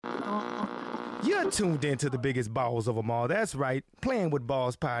You're tuned in to the biggest balls of them all. That's right, Playing with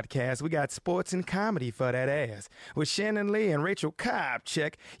Balls podcast. We got sports and comedy for that ass. With Shannon Lee and Rachel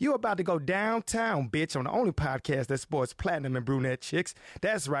Kopchak, you're about to go downtown, bitch, on the only podcast that sports platinum and brunette chicks.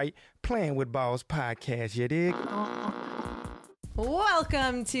 That's right, Playing with Balls podcast, you dig?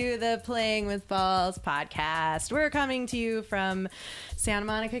 Welcome to the Playing with Balls podcast. We're coming to you from Santa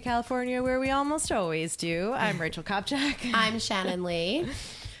Monica, California, where we almost always do. I'm Rachel Kopchak. I'm Shannon Lee.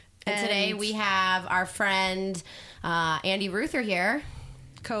 And today we have our friend Andy Ruther here.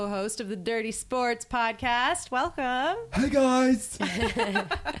 Co-host of the Dirty Sports podcast. Welcome. Hey guys.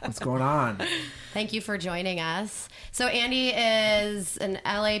 What's going on? Thank you for joining us. So Andy is an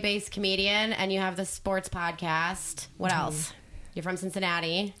LA-based comedian, and you have the sports podcast. What else? You're from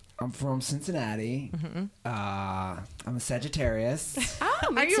Cincinnati. I'm from Cincinnati. I'm a Sagittarius. Oh,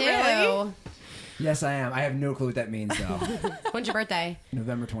 me Are you too. really? Yes, I am. I have no clue what that means, though. When's your birthday?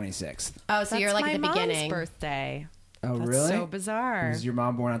 November 26th. Oh, so you're like my at the beginning. mom's birthday. Oh, That's really? so bizarre. Was your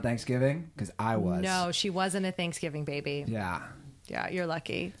mom born on Thanksgiving? Because I was. No, she wasn't a Thanksgiving baby. Yeah. Yeah, you're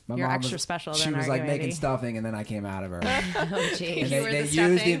lucky. My You're mom extra was, special She than was our like baby. making stuffing, and then I came out of her. Oh, And geez. You were they the used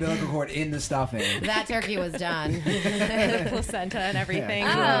the stuffing? umbilical cord in the stuffing. That turkey was done. The placenta and everything.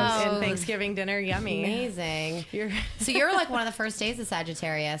 Yeah, gross. And Thanksgiving dinner, yummy. Amazing. You're So you're like one of the first days of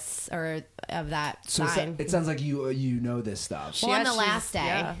Sagittarius, or of that So sign. it sounds like you know this stuff. Well, I'm the she's- last day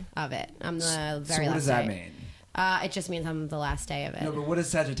yeah. of it. I'm the So very what last does that day. mean? It just means I'm the last day of it. No, but what does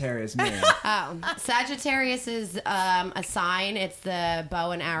Sagittarius mean? Oh, Sagittarius is a sign. It's the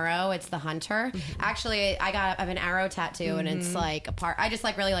bow and arrow. It's the hunter. Actually, I have an arrow tattoo, and it's like a part. I just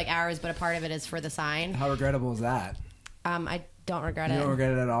really like arrows, but a part of it is for the sign. How regrettable is that? I don't regret You it. don't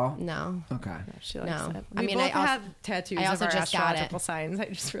regret it at all? No. Okay. She likes No. it. I We mean, both I also- have tattoos I also of our just got it. astrological signs. I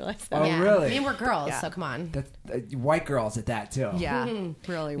just realized that. Oh, Yeah. really? I mean, we're girls, Yeah. so come on. That's white girls at that, too. Yeah,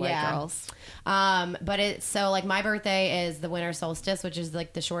 really white Yeah. girls. But it's so like my birthday is the winter solstice, which is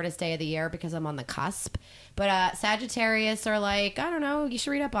like the shortest day of the year because I'm on the cusp. But Sagittarius are like, I don't know, you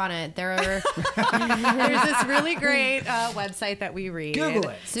should read up on it. They're There's this really great website that we read. Google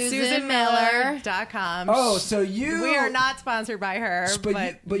it. SusanMiller.com. Oh, so you... We are not sponsored by her,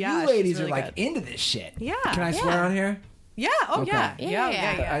 But yeah, you ladies she's really are like good. into this shit. Yeah. Can I Yeah. swear on here? Yeah. Oh, Okay. yeah.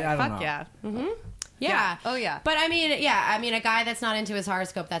 Yeah. I don't Fuck know. yeah. Yeah. Yeah. Oh, yeah. But I mean, a guy that's not into his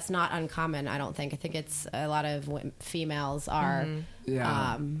horoscope, that's not uncommon, I don't think. I think it's a lot of females are.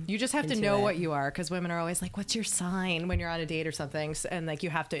 Yeah. You just have to Into know it. what you are, because women are always like, what's your sign when you're on a date or something? And like,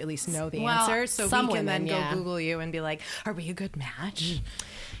 you have to at least know the Well, answer. So some we can then women, yeah. go Google you and be like, are we a good match?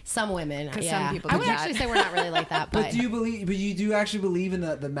 Some women, 'Cause yeah. some people I do would that. actually say we're not really like that, but, But do you believe? But you do actually believe in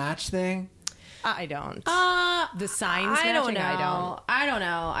the match thing? I don't. the signs I don't matching? know. I don't. I don't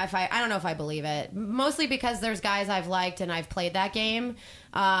know if I don't know if I believe it. Mostly because there's guys I've liked and I've played that game,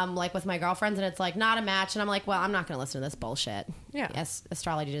 like with my girlfriends, and it's like not a match, and I'm like, well, I'm not going to listen to this bullshit. Yeah. Yes,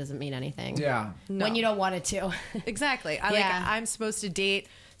 astrology doesn't mean anything. Yeah. When you don't want it to. Exactly. Yeah. I'm supposed to date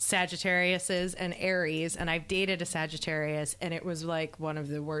Sagittariuses and Aries, and I've dated a Sagittarius, and it was like one of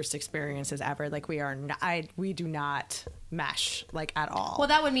the worst experiences ever. Like we do not mesh like at all. Well,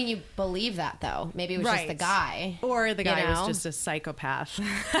 that would mean you believe that, though. Maybe it was just the Right. guy. Or the guy know? was just a psychopath.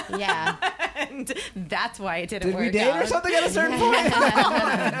 Yeah. And that's why it didn't Did work we date out. or something at a certain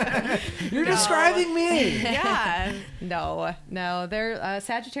point? You're describing me. Yeah. No. They're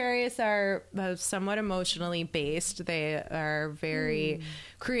Sagittarius are somewhat emotionally based. They are very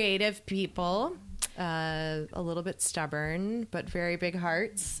creative people. A little bit stubborn, but very big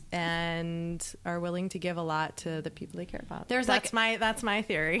hearts, and are willing to give a lot to the people they care about. That's my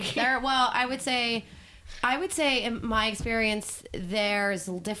theory. I would say in my experience, there's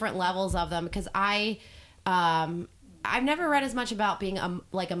different levels of them because I've never read as much about being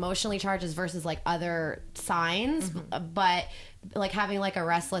like emotionally charged as versus like other signs, but like having like a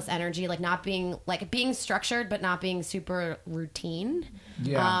restless energy, like not being like being structured, but not being super routine.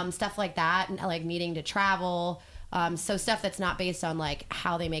 Yeah. Stuff like that, and like needing to travel. So stuff that's not based on like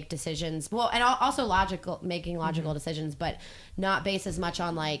how they make decisions. Well, and also making logical decisions, but not based as much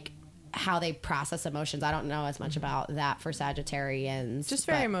on like how they process emotions. I don't know as much about that for Sagittarians. Just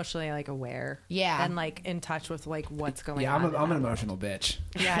very emotionally like aware. Yeah. And like in touch with like what's going Yeah, on. I'm an emotional bitch.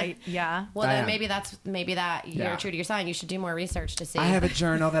 Yeah. Yeah. Well, I then am. maybe that you're Yeah. true to your sign. You should do more research to see. I have a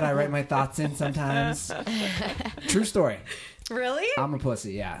journal that I write my thoughts in sometimes. True story. Really? I'm a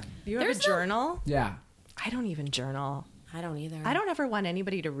pussy, yeah. You have a journal? Yeah. I don't even journal. I don't either. I don't ever want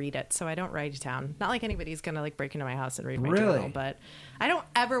anybody to read it, so I don't write it down. Not like anybody's gonna like break into my house and read my Really? journal, but I don't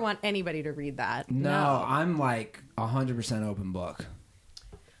ever want anybody to read that. No, I'm like 100% open book.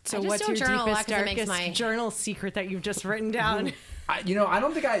 So I just what's don't your journal a lot deepest, 'cause it makes darkest my- journal secret that you've just written down? I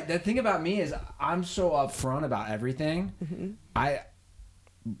don't think the thing about me is I'm so upfront about everything. Mm-hmm. I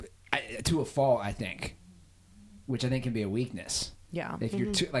to a fault, I think, which I think can be a weakness. Yeah. If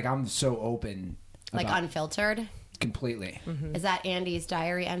you're too, like, I'm so open, Like about unfiltered. completely. Is that Andy's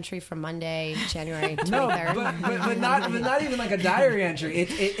diary entry from Monday, January 23rd? No, but not even like a diary entry.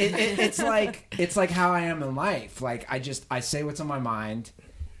 It's like how I am in life. Like I say what's on my mind.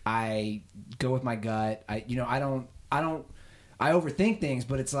 I go with my gut. I overthink things,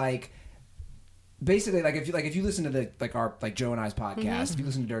 but it's like basically like if you listen to our Joe and I's podcast, if you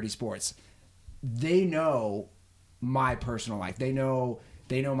listen to Dirty Sports, they know my personal life. They know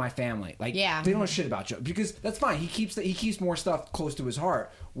my family. Like, yeah. They don't know shit about Joe because that's fine. He keeps more stuff close to his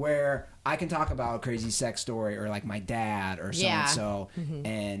heart. Where I can talk about a crazy sex story or like my dad or so and so,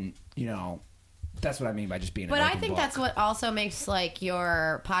 and that's what I mean by just being. But an I open think book. that's what also makes like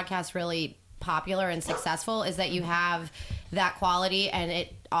your podcast really popular and successful is that you have that quality and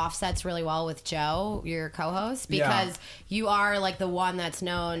it offsets really well with Joe, your co-host, because you are like the one that's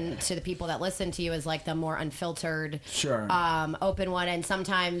known to the people that listen to you as like the more unfiltered, open one. And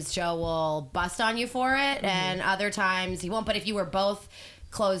sometimes Joe will bust on you for it, and other times he won't. But if you were both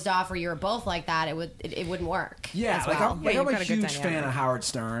closed off or you were both like that, it wouldn't work. Yeah, as like well. I'm you've a got a good huge fan dynamic. of Howard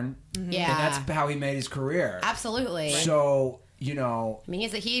Stern. Yeah. And that's how he made his career. Absolutely. So I mean,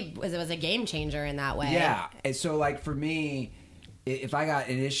 he was a game changer in that way. yeah, and so like for me, if I got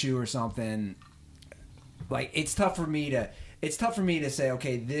an issue or something, like it's tough for me to say,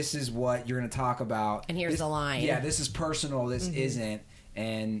 okay, this is what you're going to talk about, And here's the line. Yeah, this is personal. This isn't,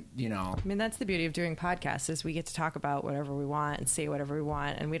 and I mean, that's the beauty of doing podcasts is we get to talk about whatever we want and say whatever we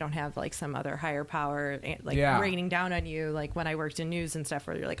want, and we don't have like some other higher power like raining down on you, like when I worked in news and stuff,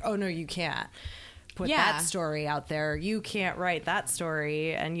 where you're like, oh no, you can't put that story out there, you can't write that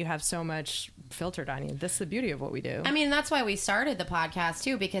story, and you have so much filtered on you. This is the beauty of what we do. I mean, that's why we started the podcast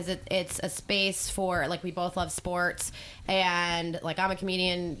too, because it's a space for, like, we both love sports, and like I'm a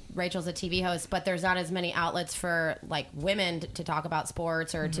comedian, Rachel's a TV host, but there's not as many outlets for like women to talk about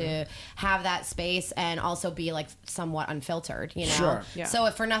sports or to have that space and also be like somewhat unfiltered, Sure. Yeah. So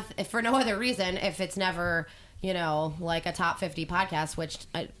if for no other reason, if it's never like a top 50 podcast, which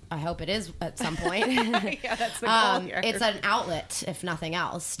I hope it is at some point. Yeah, that's the goal here. It's an outlet, if nothing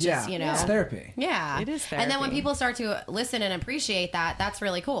else. Just, it's therapy. Yeah. It is And then when therapy. people start to listen and appreciate that, that's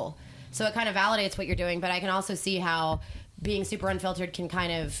really cool. So it kind of validates what you're doing, but I can also see how being super unfiltered can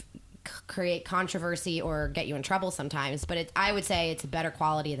kind of create controversy or get you in trouble sometimes, but I would say it's better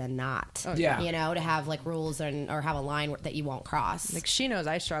quality than not. Yeah. To have like rules or have a line that you won't cross. Like, she knows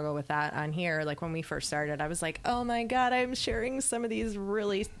I struggle with that on here. Like, when we first started, I was like, oh my God, I'm sharing some of these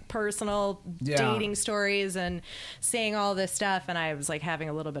really personal dating stories and saying all this stuff. And I was like having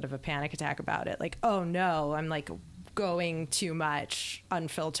a little bit of a panic attack about it. Like, oh no, I'm like going too much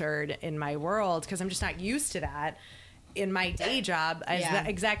unfiltered in my world because I'm just not used to that. In my day job, as the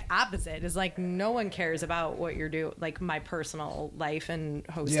exact opposite is like no one cares about what you're doing, like my personal life and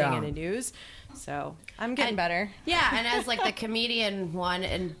hosting in the news. So I'm getting better. Yeah, and as like the comedian one,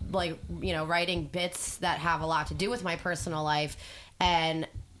 and like writing bits that have a lot to do with my personal life, and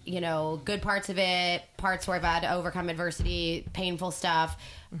good parts of it, parts where I've had to overcome adversity, painful stuff.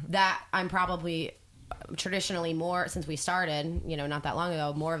 That I'm probably traditionally more, since we started not that long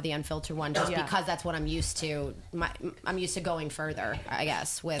ago, more of the unfiltered one, just because that's what I'm used to. I'm used to going further, I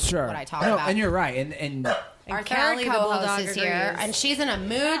guess, with what I talk about. And you're right, and our Callie, third the co-host bulldog, is here, agrees. and she's in a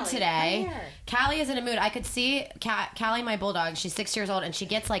mood today. Callie is in a mood. I could see Callie, my bulldog. She's 6 years old, and she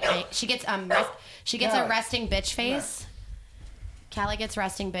gets a resting bitch face. Callie gets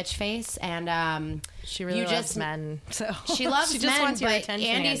resting bitch face, and She really loves men. So she loves she just men, wants your but attention,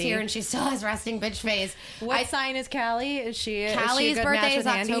 Andy's Andy. here, and she still has resting bitch face. What sign is Callie? Is she? Callie's a good birthday match is with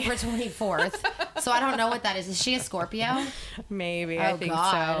Andy? October 24th, so I don't know what that is. Is she a Scorpio? Maybe. I think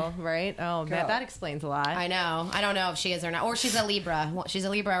God. so. Right? Oh, man, that explains a lot. I know. I don't know if she is or not, or she's a Libra. Well, she's a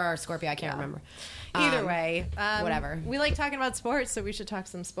Libra or a Scorpio. I can't remember. Either way, whatever. We like talking about sports, so we should talk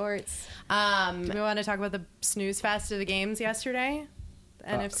some sports. Do we want to talk about the snooze fest of the games yesterday?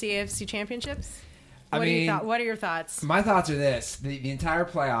 NFC, AFC championships? What are your thoughts? my thoughts are this: the entire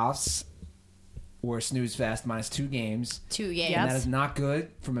playoffs were snooze fest minus 2 games. 2 games. Yes. And that is not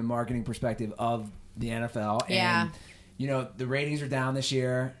good from a marketing perspective of the NFL. Yeah. And the ratings are down this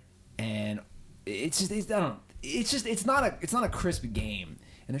year, and it's not a crisp game.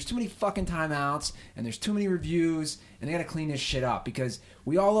 And there's too many fucking timeouts, and there's too many reviews, and they got to clean this shit up because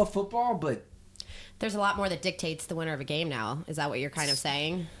we all love football, but There's a lot more that dictates the winner of a game now. Is that what you're kind of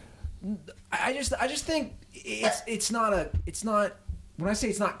saying? I just think it's not when I say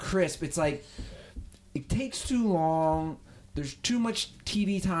it's not crisp, it's like it takes too long There's too much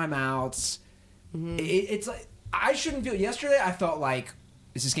TV timeouts. It's like I shouldn't feel. Yesterday, I felt like,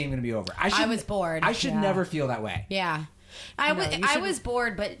 is this game going to be over? I was bored. I should never feel that way. Yeah. I was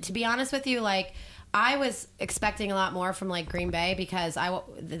bored, but to be honest with you, like, I was expecting a lot more from like Green Bay because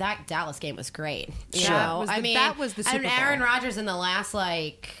that Dallas game was great. You know? That was the Super Bowl. And Aaron Rodgers in the last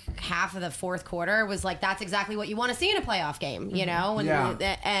like half of the fourth quarter was like, that's exactly what you want to see in a playoff game, you know?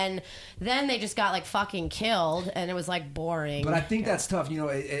 And then they just got like fucking killed, and it was like boring. But I think that's tough, you know,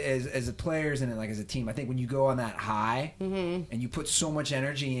 as a players and like as a team. I think when you go on that high and you put so much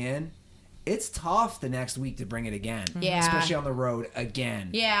energy in, it's tough the next week to bring it again. Yeah. Especially on the road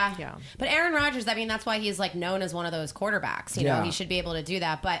again. Yeah. Yeah. But Aaron Rodgers, I mean, that's why he's like known as one of those quarterbacks. You know, Yeah. he should be able to do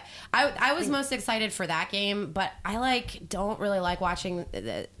that. But I was most excited for that game, but I like don't really like watching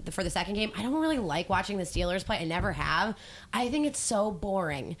for the second game. I don't really like watching the Steelers play. I never have. I think it's so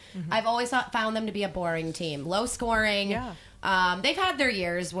boring. I've always found them to be a boring team. Low scoring. Yeah. They've had their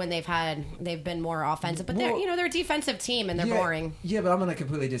years when they've been more offensive, but they're a defensive team and they're boring. Yeah, but I'm going to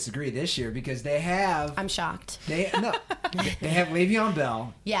completely disagree this year because they have I'm shocked. they have Le'Veon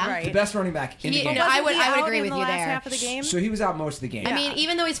Bell, Yeah. Right. the best running back in the game. No, I would Wasn't he agree out with in the you last there. half of the game. So he was out most of the game. I mean,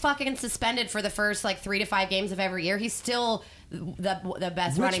 even though he's fucking suspended for the first like 3 to 5 games of every year, he's still the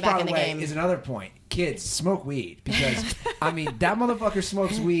best Which, running by back the in the way, game. is another point. Kids, smoke weed because I mean that motherfucker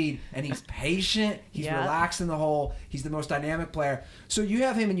smokes weed and he's patient. He's Yeah. relaxed in the hole. He's the most dynamic player. So you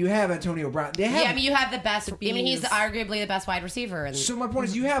have him and you have Antonio Brown. They have. Yeah, I mean, you have the best. I mean, he's bees. arguably the best wide receiver. And So my point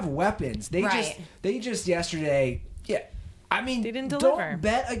is, you have weapons. Right. They just yesterday. Yeah, I mean, They didn't deliver. Don't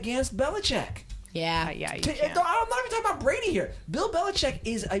bet against Belichick. yeah, Yeah, you I'm can't. not even talking about Brady here. Bill Belichick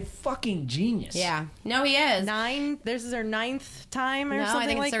is a fucking genius. yeah. No, he is. This is their 9th time or No, something I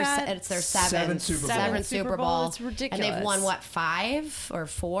think like it's that. their Seventh Super Bowl. Seventh Super Bowl. It's ridiculous. And they've won what, 5 or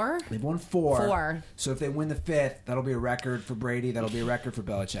 4? They've won 4. 4. So if they win the 5th, that'll be a record for Brady. That'll be a record for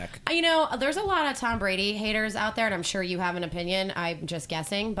Belichick. You know, there's a lot of Tom Brady haters out there, and I'm sure you have an opinion. I'm just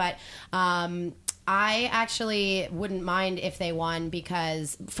guessing, but I actually wouldn't mind if they won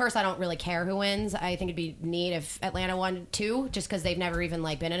because first, I don't really care who wins. I think it'd be neat if Atlanta won too, just because they've never even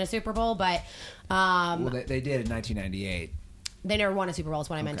like been in a Super Bowl. But Well, they did in 1998. they never won a Super Bowl. Is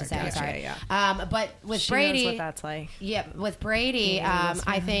what I meant to say. gotcha. Sorry. Yeah. But with She Brady, knows what that's like. yeah, with Brady,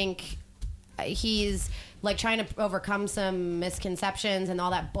 I think he's like trying to overcome some misconceptions and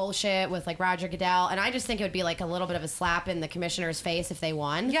all that bullshit with like Roger Goodell, and I just think it would be like a little bit of a slap in the commissioner's face if they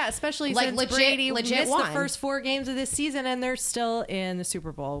won. Yeah, especially Like, since legit- Brady legit missed won. the first 4 games of this season, and they're still in the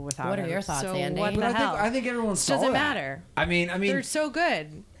Super Bowl without What are him. your thoughts, so Andy? What But the hell? I think everyone saw Doesn't that. matter. I mean, They're so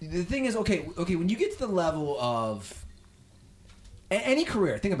good. the thing is, okay, when you get to the level of any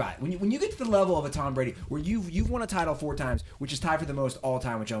career, think about it. When you get to the level of a Tom Brady, where you've won a title 4 times, which is tied for the most all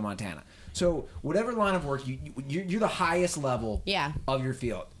time with Joe Montana. So whatever line of work you're the highest level of your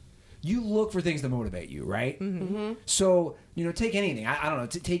field. You look for things to motivate you, right? Mm-hmm. So take anything. I don't know.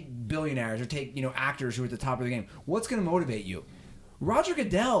 Take billionaires or take actors who are at the top of the game. What's going to motivate you? Roger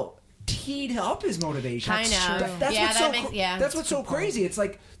Goodell teed up his motivation. I know. That's what's so crazy. It's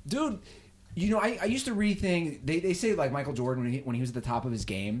like, dude. I used to read things. They say like Michael Jordan when he was at the top of his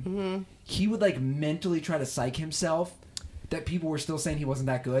game, he would like mentally try to psych himself that people were still saying he wasn't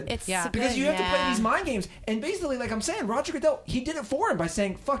that good. Because you have to play these mind games. And basically, like I'm saying, Roger Goodell, he did it for him by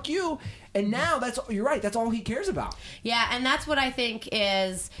saying "fuck you," and now you're right. That's all he cares about. Yeah, and that's what I think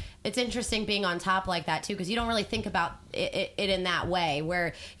is. It's interesting being on top like that too, because you don't really think about it in that way,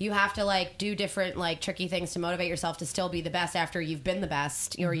 where you have to like do different like tricky things to motivate yourself to still be the best after you've been the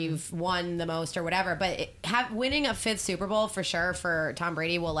best or you've won the most or whatever. But winning a 5th Super Bowl for sure for Tom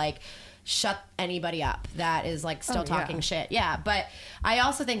Brady will like shut anybody up that is like still talking shit. Yeah, but I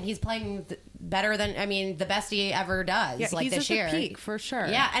also think he's playing better than the best he ever does. Yeah, like he's this at year, the peak for sure.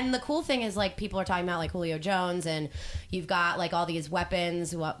 Yeah, and the cool thing is like people are talking about like Julio Jones and you've got like all these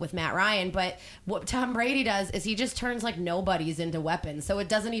weapons with Matt Ryan, but what Tom Brady does is he just turns like nobodies into weapons, so it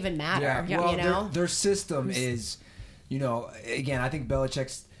doesn't even matter. Yeah, well, you know, their system is, again, I think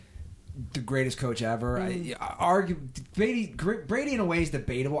Belichick's the greatest coach ever. Brady in a way is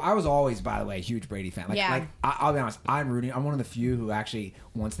debatable. I was always, by the way, a huge Brady fan. I'll be honest, I'm one of the few who actually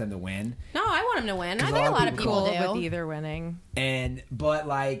wants them to win. No, I want him to win. I 'Cause think a lot of people people Cool do. with either winning. But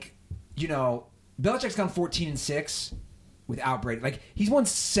Belichick's gone 14-6 without Brady. Like he's won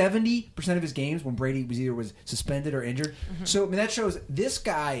 70% of his games when Brady was suspended or injured. So that shows this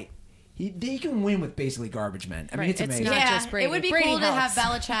guy. They can win with basically garbage men. I mean, it's amazing. not just Brady. It would be Brady cool to have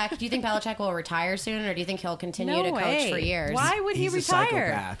helps. Belichick. Do you think Belichick will retire soon, or do you think he'll continue No to coach way. for years? Why would he He's a retire?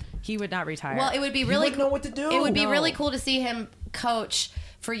 psychopath. He would not retire. Well, it would be He really wouldn't know what to do. It would be No. really cool to see him coach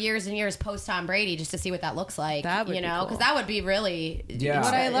for years and years post Tom Brady just to see what that looks like. That would you be know, cool. because that would be really What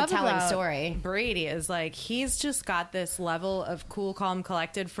I a love telling about story. Brady is like he's just got this level of cool, calm,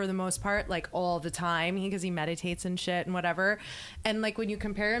 collected for the most part, like all the time, because he meditates and shit and whatever. And like when you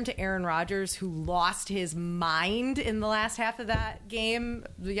compare him to Aaron Rodgers, who lost his mind in the last half of that game,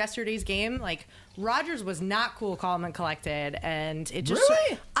 yesterday's game, like Rodgers was not cool, calm, and collected, and it just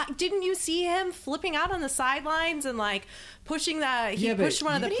Really? didn't you see him flipping out on the sidelines and like pushing that? He pushed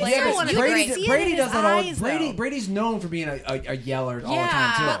one of the he's players. still one of the Brady, greats. Brady does that all. Eyes, though. Brady's known for being a yeller all the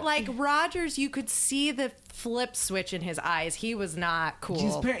time too. But like Rodgers, you could see the flip switch in his eyes. He was not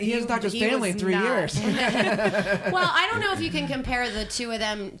cool. He hasn't talked to his family in was 3 not. years. Well, I don't know if you can compare the two of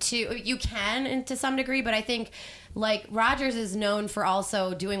them to. You can to some degree, but I think like Rodgers is known for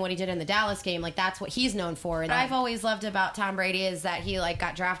also doing what he did in the Dallas game. Like that's what he's known for. And I've always loved about Tom Brady is that he like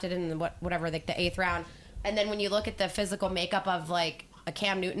got drafted in whatever the 8th round. And then when you look at the physical makeup of like a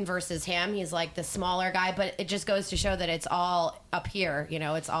Cam Newton versus him, he's like the smaller guy, but it just goes to show that it's all up here. You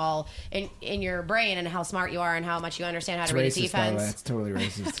know, it's all in your brain and how smart you are and how much you understand how to read a Racist, by the way. defense. It's totally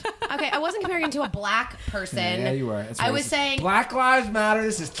racist. Okay, I wasn't comparing him to a black person. Yeah, you were. It's I was racist. saying Black Lives Matter.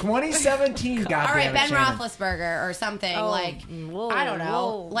 This is 2017. Goddamn all right, it, Ben Shannon. Roethlisberger or something Oh, like whoa, I don't know.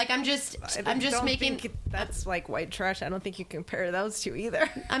 whoa. Like I'm just Don't making think that's like white trash. I don't think you compare those two either.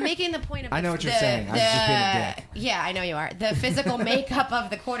 I'm making the point of I know what you're saying. I'm just being a dick. Yeah, I know you are. The physical makeup of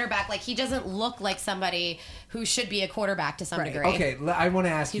the quarterback, like he doesn't look like somebody who should be a quarterback to some Right. degree. Okay, I want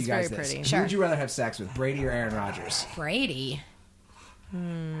to ask He's you guys very this: pretty. Who Sure. would you rather have sex with, Brady or Aaron Rodgers? Brady.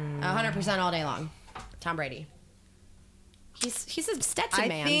 100% all day long. Tom Brady. He's a Stetson I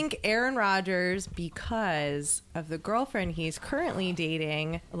man. think Aaron Rodgers, because of the girlfriend he's currently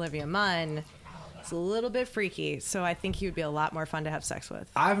dating, Olivia Munn, is a little bit freaky. So I think he would be a lot more fun to have sex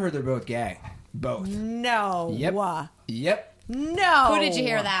with. I've heard they're both gay. Both. No. Yep. Yep. No. Who did you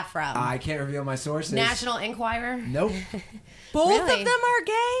hear that from? I can't reveal my sources. National Enquirer? Nope. Both Really? of them are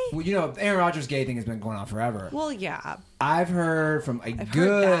gay? Well, you know, Aaron Rodgers' gay thing has been going on forever. Well, yeah. I've heard from a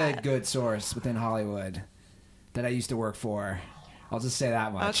heard good source within Hollywood that I used to work for. I'll just say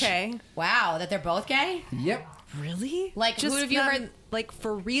that much. Okay. Wow, that they're both gay? Yep. Really? Like, who have you not- heard- Like,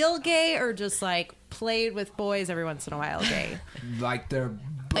 for real gay or just, like, played with boys every once in a while gay? Like they're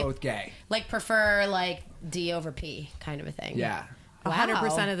both gay. Like prefer like D over P kind of a thing. Yeah. Wow.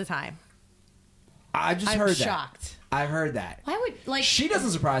 100% of the time. I just I'm heard shocked. that. I've heard that. Why would like She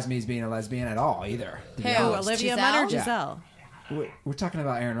doesn't surprise me as being a lesbian at all either. to be Who? honest. Olivia Giselle? Munn or Yeah. Giselle? We're talking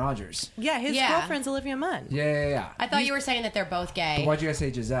about Aaron Rodgers. Yeah, his Yeah. girlfriend's Olivia Munn. Yeah. I thought you were saying that they're both But gay why'd you guys say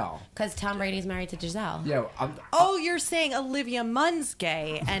Giselle? because Tom Brady's married to Giselle. Yeah, Oh, you're saying Olivia Munn's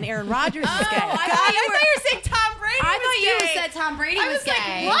gay and Aaron Rodgers is gay. I God, thought you were saying Tom Brady I was thought gay. you said Tom Brady I was was like,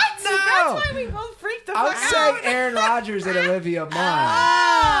 gay. what? No. That's why we both freaked the I fuck was out. saying Aaron Rodgers and Olivia Munn.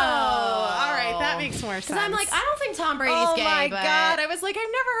 Oh, all right, that makes more sense. Because I'm like, I don't think Tom Brady's oh gay. my but god, I was like, I've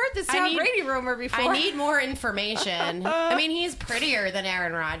never heard this I Tom need- Brady rumor before. I need more information. I mean, he's prettier than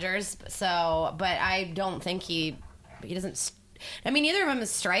Aaron Rodgers, so, but I don't think he doesn't. I mean, neither of them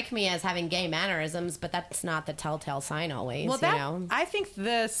strike me as having gay mannerisms, but that's not the telltale sign always. Well, you know. I think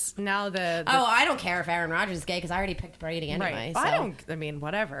this now the Oh, I don't care if Aaron Rodgers is gay because I already picked Brady anyway. Right. So. I don't. I mean,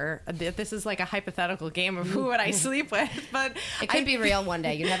 whatever. This is like a hypothetical game of who would I sleep with, but It could be real one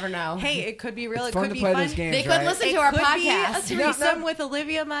day. You never know. Hey, it could be real. It's it fun could to be play fun. those games, They could right? listen It to our could be a podcast. threesome with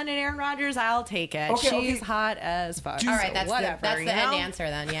Olivia Munn and Aaron Rodgers. I'll take it. Okay, She's okay. hot as fuck. All right, that's whatever. the you end know? answer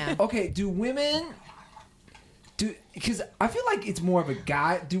then. Yeah. Okay, do women because I feel like it's more of a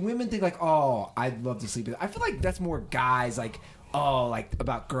guy. Do women think like, oh, I'd love to sleep with? I feel like that's more guys like, oh, like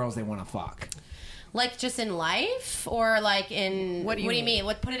about girls they want to fuck. Like just in life, or like in What do you mean? mean?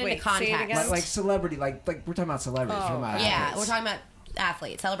 What put it Wait, into say it context? again? Like celebrity, like we're talking about celebrities. Oh. We're talking about Yeah, athletes. we're talking about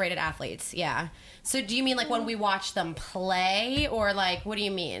athletes, celebrated athletes. Yeah. So do you mean like when we watch them play, or like what do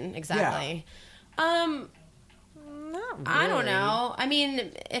you mean exactly? Not I don't really. know. I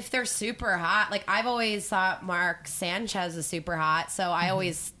mean, if they're super hot, like I've always thought Mark Sanchez is super hot, so I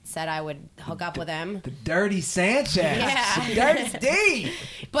always said I would hook up with him. The dirty Sanchez. Yeah. The dirty D.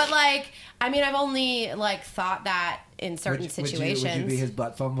 But like, I mean, I've only like thought that in certain situations. Would you be his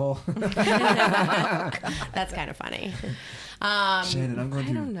butt fumble? That's kind of funny. Shannon, I'm going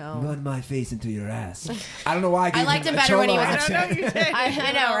to don't know. run my face into your ass. I don't know why I gave liked him him a better when he cholo was- accent.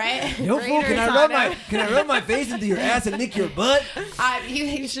 I know, right? No fool, can I run my face into your ass and lick your butt?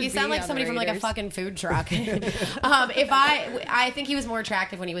 You should sound be like on somebody the from like a Raiders. fucking food truck. I think he was more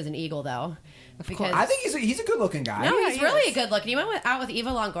attractive when he was an Eagle, though. Because I think he's a good looking guy. no, Yeah, he's he really is. a good look. And he went out with Eva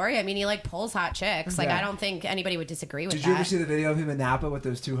Longoria. I mean, he like pulls hot chicks. Like Yeah. I don't think anybody would disagree with Did that. you ever see the video of him in Napa with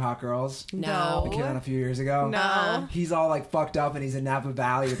those 2 hot girls? No. It came out a few years ago. No. He's all like fucked up, and he's in Napa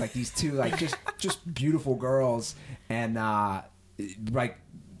Valley with like these 2 like just beautiful girls, and like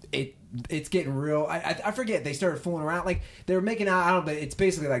it's getting real. I forget, they started fooling around, like they were making out. I don't know, but it's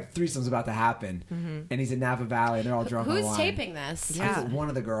basically like threesome's about to happen, and he's in Napa Valley, and they're all drunk on Who's wine. taping this? I think it's one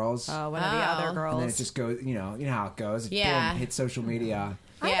of the girls, One of the other Oh. girls. and then it just goes. You know how it goes. It Yeah. boom, hits social media.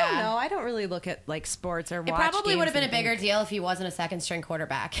 I Yeah. don't know. I don't really look at like sports or It watch probably would have been a games and bigger deal if he wasn't a second string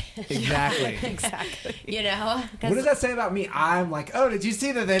quarterback. Exactly. Exactly. You know? 'Cause What does that say about me? I'm like, oh, did you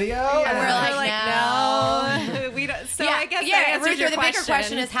see the video? And we're like, no. We don't. So yeah, I guess yeah. that answers Ruther, your the bigger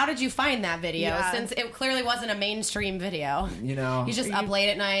question is, how did you find that video? Yeah. Since it clearly wasn't a mainstream video. You know, He's just up late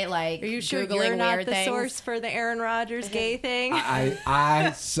at night, like Are you sure Googling you're not weird the things. source for the Aaron Rodgers gay thing?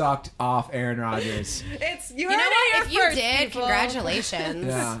 I sucked off Aaron Rodgers. It's You know what? If you did, congratulations.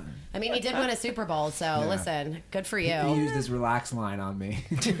 Yeah. I mean, he did win a Super Bowl, so listen, good for He you. used his relax line on me.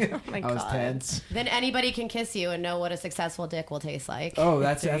 my I was God. tense. Then anybody can kiss you and know what a successful dick will taste like. Oh,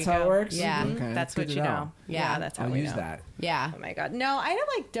 that's There you how it go. works? Yeah. Okay, That's good what to you know. Yeah. That's how I'll we use know. that. Yeah. Oh my god, no! I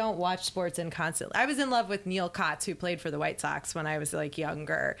don't watch sports in constant. I was in love with Neil Kotz, who played for the White Sox when I was like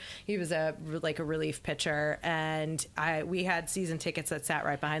younger. He was a relief pitcher, and we had season tickets that sat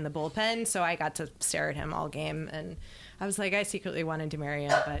right behind the bullpen, so I got to stare at him all game. And I was like, I secretly wanted to marry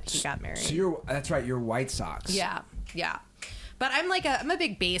him, but he got married. So that's right. You're White Sox. Yeah. But I'm a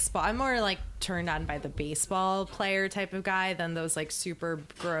big baseball. I'm more like turned on by the baseball player type of guy than those like super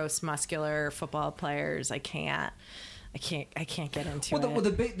gross muscular football players. I can't get into Well,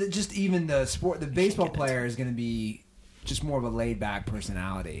 it. just even the baseball player is going to be just more of a laid back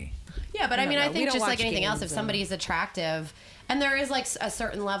personality. Yeah, but I mean, know. I We think don't just like watch anything else, if games somebody's attractive, and there is like a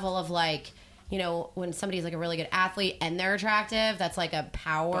certain level of like, you know, when somebody's like a really good athlete and they're attractive, that's like a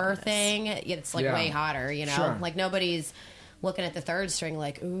power Bonus. thing. It's like Yeah. way hotter, you know? Sure. Like nobody's looking at the third string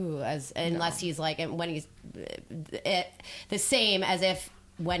like, ooh, unless he's like, and when he's the same as if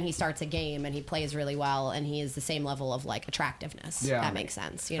when he starts a game and he plays really well and he is the same level of like attractiveness. Yeah. That makes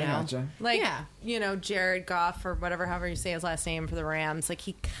sense, you I know? gotcha. Like, Yeah. you know, Jared Goff or whatever, however you say his last name for the Rams, like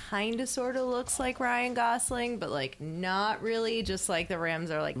he kind of sort of looks like Ryan Gosling, but like not really. Just like the Rams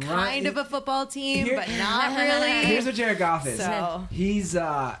are like kind of a football team, Here- but not really. Here's what Jared Goff is. So- He's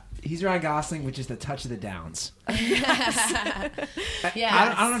Ryan Gosling with just a touch of the downs.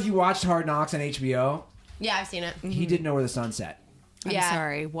 Yeah. I don't know if you watched Hard Knocks on HBO. Yeah, I've seen it. He didn't know where the sun set. I'm Yeah.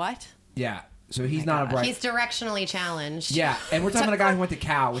 sorry, what? Yeah. So he's not a bright. He's directionally challenged. Yeah, and we're talking about a guy who went to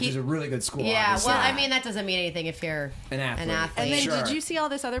Cal, which is a really good school. Yeah, obviously. well, I mean, that doesn't mean anything if you're An athlete. And then Sure. did you see all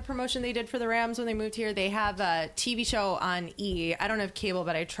this other promotion they did for the Rams when they moved here? They have a TV show on E. I don't have cable,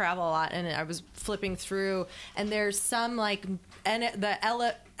 but I travel a lot, and I was flipping through, and there's some like the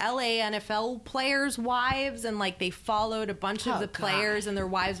LA NFL players' wives, and like they followed a bunch of Oh, the God. players and their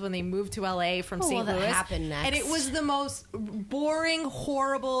wives when they moved to LA from What St. will Louis. happen next? And it was the most boring,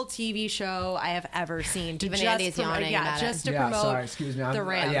 horrible TV show I have ever seen. To Even just Andy's yawning about it. just to Yeah, promote sorry, excuse me. the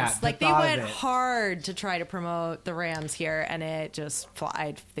Rams. yeah, the like they thought of went it. hard to try to promote the Rams here, and it just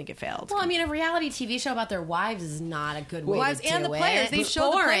I think it failed. Well, I mean, a reality TV show about their wives is not a good way Wives to do and the it. players, they It's show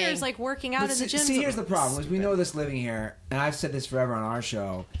the boring. players like working out But in the gym. see, here's the problem: is we know this living here, and I've said this forever on our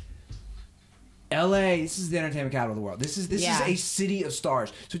show. LA, this is the entertainment capital of the world. This is Yeah. a city of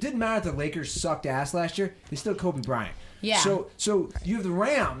stars. So it didn't matter if the Lakers sucked ass last year; they still Kobe Bryant. Yeah. So you have the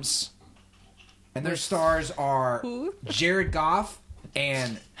Rams, and their stars are Who? Jared Goff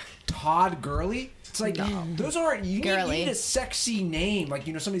and Todd Gurley. It's like those aren't you Gurley. need a sexy name, like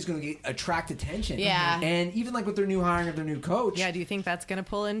somebody's going to attract attention. Yeah. and even like with their new hiring of their new coach. Yeah, do you think that's going to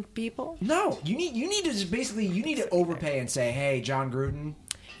pull in people? No, you need to just basically overpay and say, hey, John Gruden,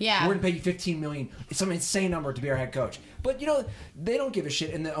 Yeah. we're gonna pay you $15 million. It's some insane number to be our head coach. But they don't give a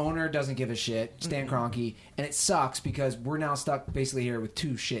shit, and the owner doesn't give a shit, Stan Kroenke, and it sucks because we're now stuck basically here with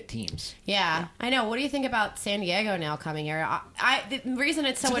two shit teams. Yeah, I know. What do you think about San Diego now coming here? The reason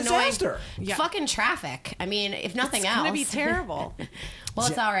it's so It's a annoying, disaster. Yeah. fucking traffic. I mean, if nothing It's else, going to be terrible. well,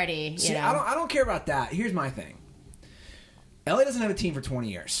 it's already. See, You know. I don't care about that. Here's my thing. LA doesn't have a team for 20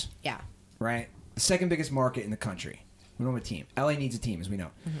 years, Yeah. right? The second biggest market in the country. We don't have a team. LA needs a team, as we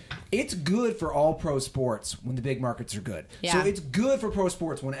know. Mm-hmm. It's good for all pro sports when the big markets are good. Yeah. So it's good for pro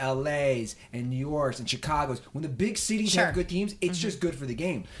sports when LA's and New York's and Chicago's, when the big cities Sure. have good teams, it's just good for the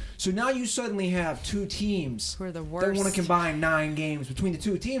game. So now you suddenly have two teams Who are the that want to worst. combine 9 games between the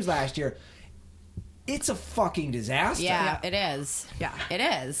two teams last year. It's a fucking disaster. Yeah, it is. Yeah. It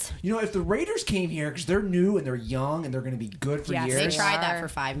is. If the Raiders came here because they're new and they're young and they're going to be good for Yes, years. They tried that are. for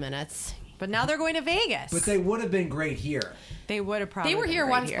 5 minutes. But now they're going to Vegas. But they would have been great here. They would have probably They were been here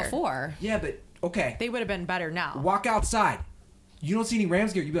great once before. Yeah, but okay. They would have been better now. Walk outside. You don't see any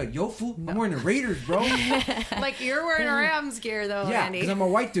Rams gear. You'd be like, yo, fool, I'm wearing the Raiders, bro. Like you're wearing a Rams gear though, Yeah, Andy. because I'm a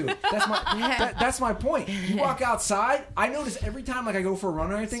white dude. That's my point. You walk outside. I notice every time like I go for a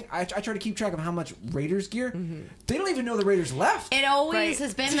run or anything, I try to keep track of how much Raiders gear. They don't even know the Raiders left. It always Right.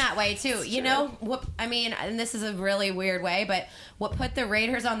 has been that way too. You know what I mean? And this is a really weird way, but what put the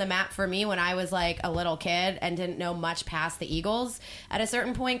Raiders on the map for me when I was like a little kid and didn't know much past the Eagles at a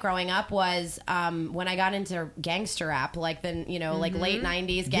certain point growing up was when I got into gangster rap, like the like late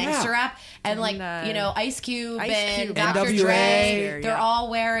 '90s gangster Yeah. rap, and like And, Ice Cube Ice and Cube, Dr. NWA. Dre, they're Yeah. all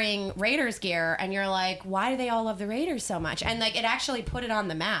wearing Raiders gear, and you're like, why do they all love the Raiders so much? And like it actually put it on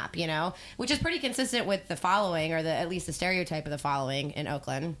the map, which is pretty consistent with the following, or at least the stereotype of the following in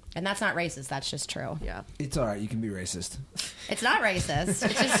Oakland. And that's not racist. That's just true. Yeah. It's all right. You can be racist. It's not racist.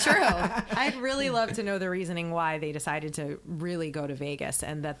 It's just true. I'd really love to know the reasoning why they decided to really go to Vegas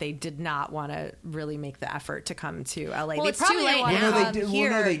and that they did not want to really make the effort to come to LA. Well, they it's probably too late wanted now. to Well, no, come they did. here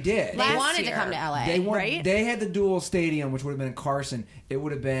Well, no, they did. They last wanted to year. come to LA. They want. right? They had the dual stadium, which would have been in Carson. It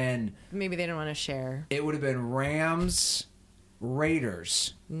would have been. Maybe they didn't want to share. It would have been Rams,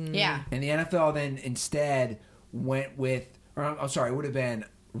 Raiders, Yeah. and the NFL then instead went with. Or I'm sorry, it would have been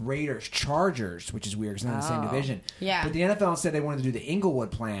Raiders, Chargers, which is weird because they're in the same Oh. division. Yeah. But the NFL instead they wanted to do the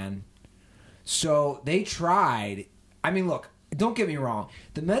Inglewood plan, so they tried. I mean, look, don't get me wrong.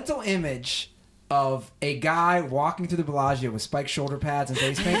 The mental image of a guy walking through the Bellagio with spiked shoulder pads and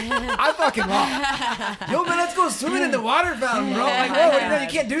face paint, I fucking love. Yo, man, let's go swimming in the water fountain, bro. Like, whoa, no, you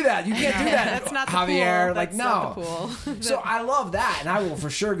can't do that. You can't do that. That's not the Javier. pool. Like, That's no. not the pool. So I love that, and I will for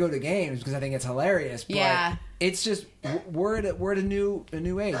sure go to games because I think it's hilarious. But Yeah. it's just we're at a new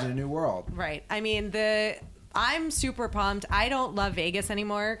age, in a new world. Right. I mean, I'm super pumped. I don't love Vegas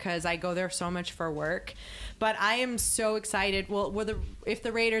anymore because I go there so much for work. But I am so excited. Well, if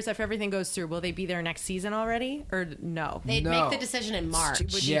the Raiders, if everything goes through, will they be there next season already? Or no? They'd No. make the decision in March.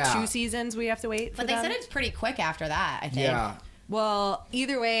 Would Yeah. be 2 seasons we have to wait for But they them? said it's pretty quick after that, I think. Yeah. Well,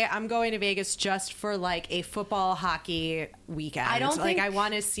 either way, I'm going to Vegas just for like a football hockey weekend. I don't like think- I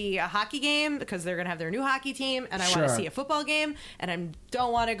want to see a hockey game because they're going to have their new hockey team, and I want to Sure. see a football game, and I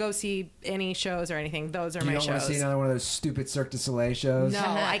don't want to go see any shows or anything. Those are You my don't want shows. to see another one of those stupid Cirque du Soleil shows. No,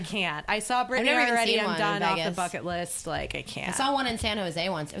 I can't. I saw Britney never even already. seen I'm one done in off the Vegas. bucket list. Like I can't. I saw one in San Jose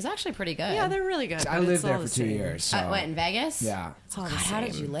once. It was actually pretty good. Yeah, they're really good. I but lived it's there all for the 2 same. years. So. What, in Vegas? Yeah. It's all God, the how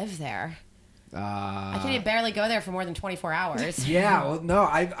did same. you live there? Uh, I could barely go there for more than 24 hours. Yeah, well, no,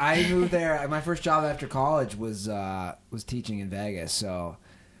 I moved there. My first job after college was teaching in Vegas. So,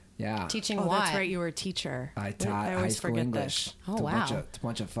 yeah, Teaching Oh, what? that's right. You were a teacher. I taught I high always school forget English. this. Oh, to wow. a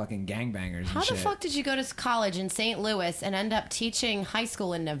bunch of fucking gangbangers. How and the shit. fuck did you go to college in St. Louis and end up teaching high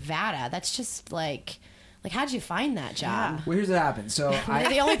school in Nevada? That's just like how'd you find that job? Well, here's what happened. So Are they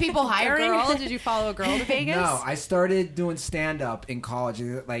the only people A hiring? girl? Did you follow a girl to Vegas? No, I started doing stand up in college.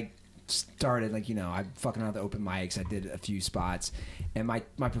 I fucking out the open mics. I did a few spots, and my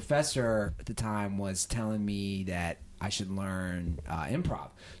professor at the time was telling me that I should learn improv.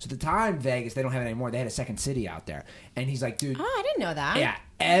 So at the time, Vegas, they don't have it anymore. They had a Second City out there, and he's like, dude, Oh, I didn't know that. yeah,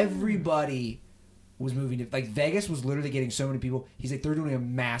 everybody was moving to Vegas was literally getting so many people. He's like, they're doing a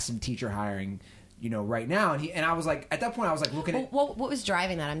massive teacher hiring, right now. And I was like, at that point, I was like looking at. What was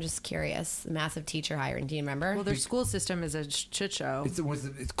driving that? I'm just curious. Massive teacher hiring. Do you remember? Well, their school system is a shit show.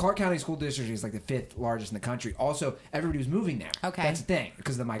 It's Clark County School District is like the 5th largest in the country. Also, everybody was moving there. Okay. That's the thing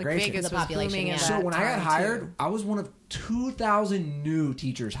because of the migration. Vegas The was population, booming yeah. in So that when I got time, hired, too. I was one of 2,000 new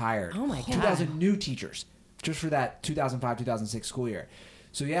teachers hired. Oh, my God. 2,000 new teachers just for that 2005-2006 school year.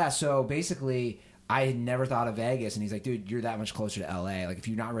 So yeah, so basically I had never thought of Vegas, and he's like, dude, you're that much closer to LA. Like if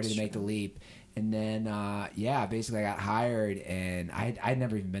you're not ready to make the leap. And then, basically I got hired, and I'd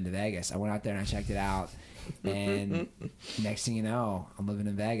never even been to Vegas. I went out there and I checked it out, and next thing you know, I'm living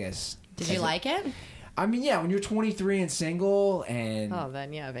in Vegas. Did you like it? I mean, yeah, when you're 23 and single, and Oh,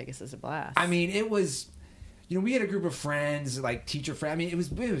 then yeah, Vegas is a blast. I mean, it was, we had a group of friends, like teacher friends. I mean, it was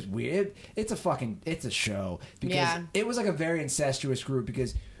weird. It's a show because Yeah. it was like a very incestuous group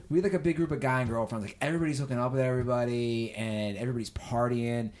because we had like a big group of guy and girlfriends. Like everybody's hooking up with everybody and everybody's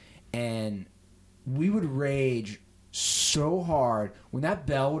partying, and we would rage so hard when that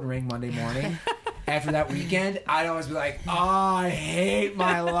bell would ring Monday morning. After that weekend, I'd always be like, "Oh, I hate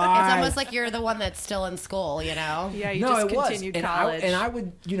my life." It's almost like you're the one that's still in school, yeah, you No, just it was. continued And college. I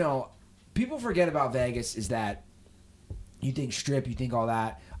would, people forget about Vegas is that you think strip, you think all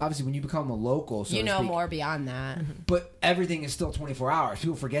that. Obviously, when you become a local, so you to know speak, more beyond that. but everything is still 24 hours.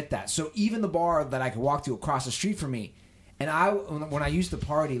 People forget that. So even the bar that I could walk to across the street from me, and when I used to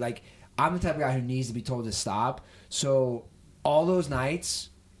party, like I'm the type of guy who needs to be told to stop. So all those nights,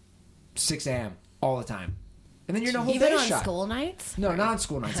 6 a.m. all the time. And then you're in a whole Even day on shot. school nights? No, not on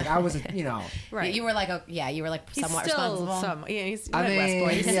school nights. Like I was, Right. You were like, He's somewhat still responsible. he's I Midwest mean, boy.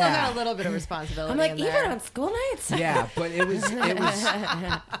 He's still yeah. got a little bit of responsibility. I'm like, in even there. on school nights? Yeah, but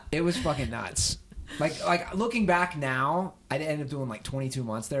it was fucking nuts. Like looking back now, I ended up doing like 22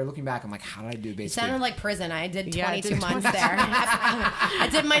 months there. Looking back, I'm like, how did I do It basically? sounded like prison. I did 22 Yeah, I did months there. I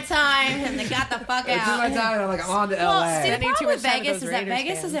did my time and they got the fuck I out. took my time and I'm like, I'm on to Well, LA. see, the Spending too problem with much time with Vegas those is that Raiders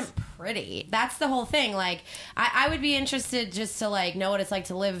Vegas fans. isn't pretty. That's the whole thing. Like, I would be interested just to like know what it's like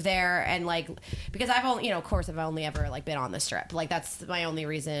to live there and like because I've only, of course, I've only ever like been on the Strip. Like that's my only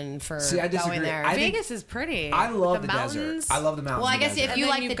reason for See, I going disagree. there. I think- Vegas is pretty. I love the mountains. desert. I love the mountains. well, I and the guess desert. if you And then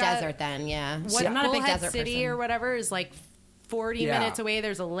like you've the got- desert, then yeah. What, I'm not a big Bullhead desert City person. or whatever is like 40 Yeah. minutes away.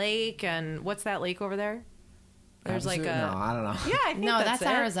 There's a lake, and what's that lake over there? There's like a no, I don't know. yeah. I think No, that's it.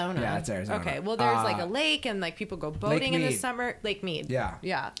 Arizona. Yeah, it's Arizona. Okay, well, there's like a lake, and like people go boating in the Mead. summer. Lake Mead. Yeah.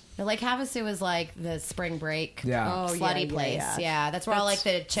 yeah. The Lake Havasu is like the spring break Yeah. Oh, slutty yeah, place. yeah. Yeah, that's where all like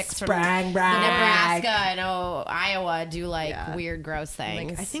That's the chicks from Spring break. Nebraska and Iowa do like Yeah. weird, gross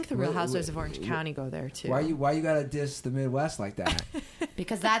things. Like, I think the Real Wh- wh- Housewives of Orange County go there too. Why you gotta diss the Midwest like that?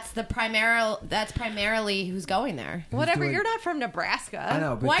 because that's primarily who's going there. Whatever. doing- You're not from Nebraska. I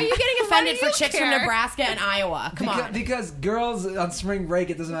know, but Why are you getting Why offended do for you chicks from care? Nebraska and Iowa? Come on. Because girls on spring break,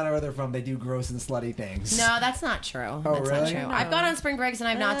 it doesn't matter where they're from, they do gross and slutty things. No, that's not true. Oh, That's really? not true. No. I've gone on spring breaks and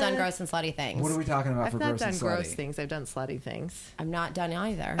I've not done gross and slutty things. What are we talking about I've for not gross done and gross slutty? things. I've done slutty things. I've not done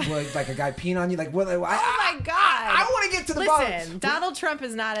either. Well, like a guy peeing on you? Like what? Oh my god! I want to get to the bottom. Listen, Donald Trump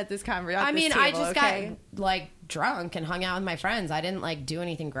is not at this conversation. I mean, I just okay? got like drunk and hung out with my friends. I didn't like do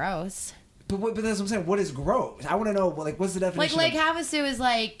anything gross. But that's what I'm saying. What is gross? I want to know. Like, what's the Like definition? Lake of, Havasu is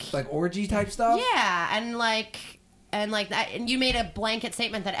like orgy type stuff. yeah, and like that, and you made a blanket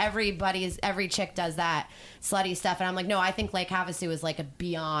statement that every chick does that slutty stuff, and I'm like, no, I think Lake Havasu is like a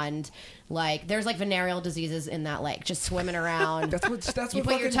beyond, like there's like venereal diseases in that lake, just swimming around. That's You what put your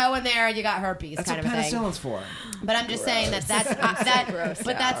fucking- toe in there and you got herpes, That's kind what of a thing. penicillin's for. But I'm just saying that's that. grossed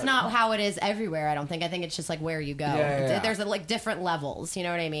But that's out. not how it is everywhere. I don't think. I think it's just like where you go. Yeah. There's like different levels. You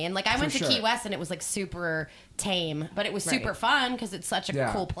know what I mean? Like I went to sure. Key West and it was like super tame, but it was super Right. fun because it's such a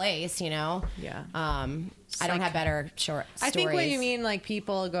Yeah. cool place. You know. Yeah. I don't have better short stories. I think what you mean, like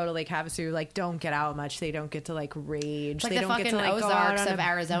people go to Lake Havasu, like don't get out much. They don't get to like rage. It's like they the don't get to fucking like go out Ozarks on of a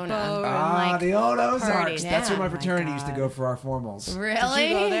Arizona. boat and, Ah, like, the old Ozarks. party. That's where Yeah. my Oh my fraternity used to God. go for our formals. Really?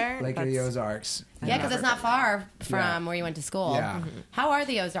 Did you go there? Lake of the That's- Ozarks. Yeah, because it's not far from Yeah. where you went to school. Yeah. How are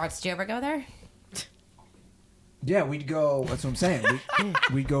the Ozarks? Did you ever go there? Yeah, we'd go. That's what I'm saying.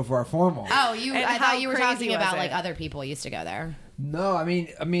 We'd go for our formal. Oh, And I how thought you were crazy talking was about it? like other people used to go there. No, I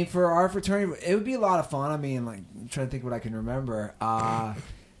mean, for our fraternity, it would be a lot of fun. I mean, like, I'm trying to think what I can remember.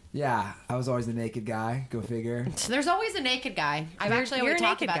 Yeah, I was always the naked guy. Go figure. So there's always a naked guy. I've You're- actually you're already a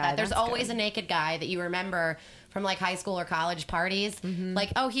talked naked about guy. that. There's That's always good. a naked guy that you remember from like high school or college parties.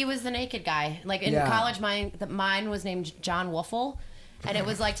 Like, oh, he was the naked guy. Like in Yeah. college, mine was named John Woofle. And it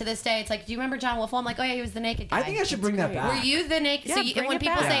was like to this day, it's like, do you remember John Woofle? I'm like, oh yeah, he was the naked guy. I think I should bring that great. back. Were you the naked? Yeah, so you, bring when it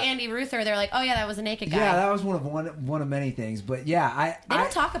people back. say Yeah. Andy Ruther, they're like, oh yeah, that was a naked guy. Yeah, that was one of many things. But yeah, they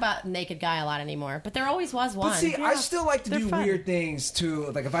don't talk about naked guy a lot anymore, but there always was one. But see, I still like to they're do fun. weird things too.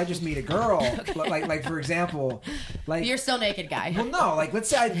 Like if I just meet a girl, like for example, like You're still naked guy. well, no, like let's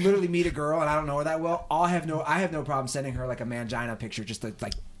say I literally meet a girl and I don't know her that well. I have no problem sending her like a mangina picture just to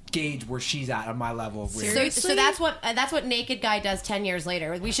like gauge where she's at on my level of weird. So that's what naked guy does 10 years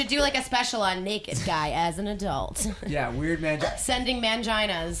later. We should do like a special on naked guy as an adult, Yeah, weird mangina. sending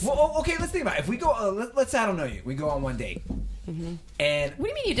manginas. Well, okay, let's think about it. If we go, let's say I don't know you. We go on one date, and What do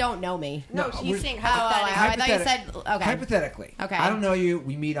you mean you don't know me? No, No, he's we're- saying Oh, I thought you said hypothet- okay. hypothetically, Okay. I don't know you.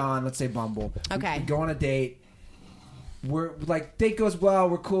 We meet on, let's say, Bumble. Okay. We go on a date. We're like, date goes well.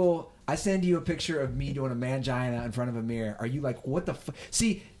 We're cool. I send you a picture of me doing a mangina in front of a mirror. Are you like, what the fuck?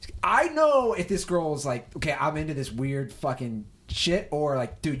 See, I know if this girl is like, okay, I'm into this weird fucking shit, or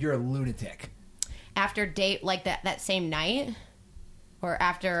like, dude, you're a lunatic. After date like that same night, or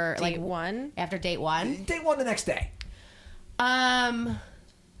after Date like one? After date one. Date one the next day. I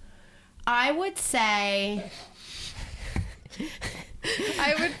would say.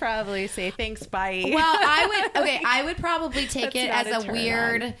 I would probably say thanks, bye. Well, I would probably take it That's as not a a turn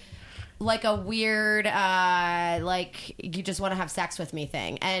weird, on. like you just want to have sex with me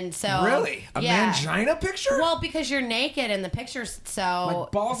thing. And so Really? A yeah. mangina picture? Well, because you're naked in the pictures, so my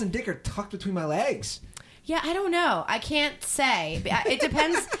balls and dick are tucked between my legs. yeah, I don't know. I can't say. It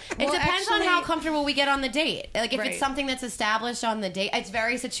depends. It depends on how comfortable we get on the date. Like, if Right. it's something that's established on the date, it's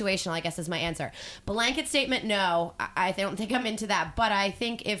very situational, I guess, is my answer. Blanket statement, no. I don't think I'm into that. But I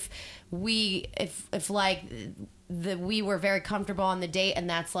think if we were very comfortable on the date, and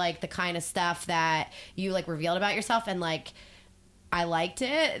that's like the kind of stuff that you like revealed about yourself, and like I liked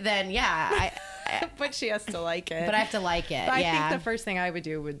it, then yeah, but she has to like it. but I have to like it. But yeah. I think the first thing I would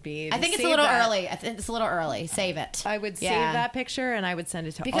do would be. I think it's a little early. I think it's a little early. Save it. I would save Yeah. that picture and I would send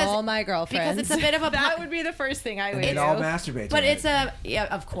it to Because- all my girlfriends. because it's a bit of a that would be the first thing I would They'd do. all masturbate. But to it's it. yeah,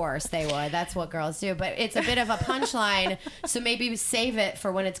 of course they would. That's what girls do. But it's a bit of a punchline, so maybe save it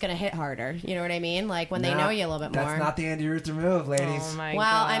for when it's going to hit harder. You know what I mean? Like when they No, know you a little bit more. That's not the Andy Ruther move, ladies. Oh my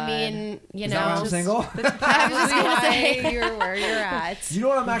well, God. I mean, you Is know, that why I'm single? That's probably why you're where you're at. You know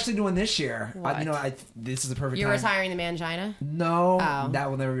what I'm actually doing this year? What? This is the perfect you're time. retiring the mangina. No, Oh. that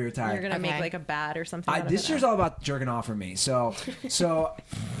will never be retired. You're gonna make Okay. like a bat or something. out of This it year's now. all about jerking off for me. So,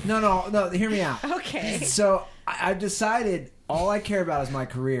 no. Hear me out. Okay. So I've decided all I care about is my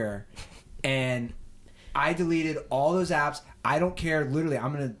career, and I deleted all those apps. I don't care. Literally,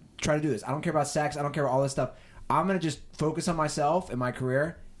 I'm gonna try to do this. I don't care about sex. I don't care about all this stuff. I'm gonna just focus on myself and my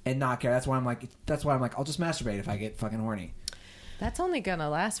career and not care. That's why I'm like. I'll just masturbate if I get fucking horny. That's only gonna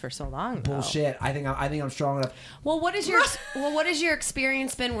last for so long. Though. Bullshit. I think I'm strong enough. Well, what is your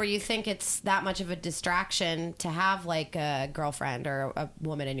experience been where you think it's that much of a distraction to have like a girlfriend or a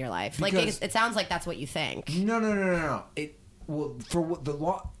woman in your life? Like Because- it sounds like that's what you think. No.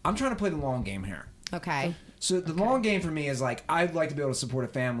 I'm trying to play the long game here. Okay. So the long game for me is like I'd like to be able to support a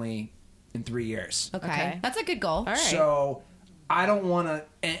family in 3 years. Okay. Okay. That's a good goal. All right. So I don't want to,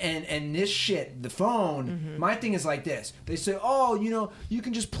 and this shit, the phone. Mm-hmm. My thing is like this. They say, oh, you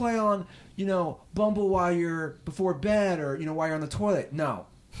can just play on, Bumble while you're before bed or while you're on the toilet. No,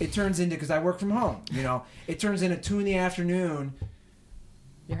 it turns into because I work from home. It turns into 2 PM.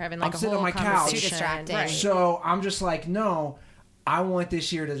 You're having like I'm a sitting whole on my couch. conversation. Too distracting. Right. So I'm just like, no, I want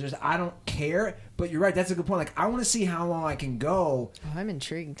this year to just. I don't care. But you're right. That's a good point. Like I want to see how long I can go. Oh, I'm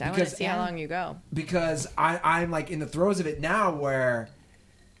intrigued. I want Because- to see how long you go. Because I'm like in the throes of it now where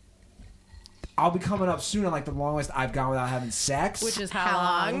I'll be coming up soon on like the longest I've gone without having sex. Which is how, How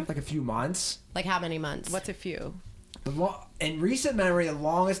long? long? like a few months. Like how many months? What's a few? In recent memory, the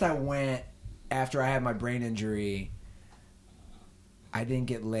longest I went after I had my brain injury, I didn't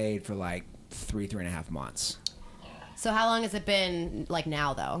get laid for like 3.5 months. So how long has it been like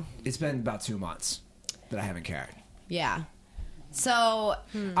now though? It's been about 2 months that I haven't carried. Yeah. So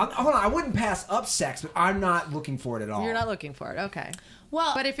Hold on, I wouldn't pass up sex, but I'm not looking for it at all. You're not looking for it. Okay.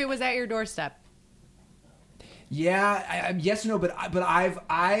 well, But if it was at your doorstep, Yeah, yes or no, but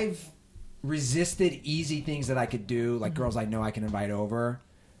I've resisted easy things that I could do, like girls I know I can invite over.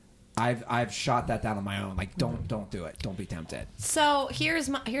 I've shot that down on my own. Like don't do it. Don't be tempted. So here's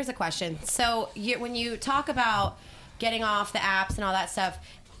a question. So when you talk about getting off the apps and all that stuff,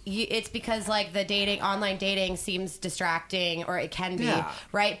 it's because like the online dating seems distracting, or it can be, Yeah.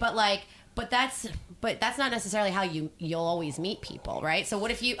 right? But that's not necessarily how you'll always meet people, right? So what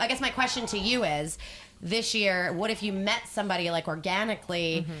if I guess my question to you is, this year, what if you met somebody like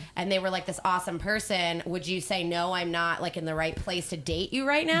organically and they were like this awesome person? Would you say, no, I'm not like in the right place to date you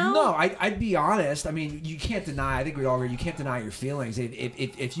right now? No, I'd be honest. I mean, you can't deny. I think we all agree. You can't deny your feelings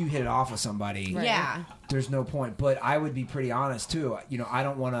if you hit it off with somebody. Right. Yeah. There's no point. But I would be pretty honest too. I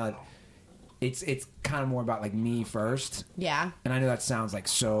don't want to. It's kind of more about like me first. Yeah. And I know that sounds like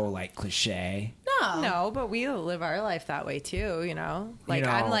so like cliche. no, but we live our life that way too, Like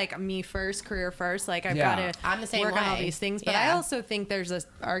I'm like me first, career first. Like I've Yeah. got to I'm the same work on all way. these things. But I Yeah. also think there's an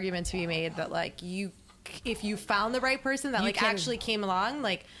argument to be made that like if you found the right person that You like can- actually came along,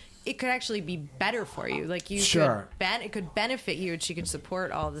 like it could actually be better for you. Like you Sure. it could benefit you, and she could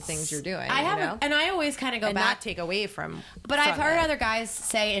support all the things you're doing. I have, you know? and I always kind of go and back. not take away from. But I've from heard it. other guys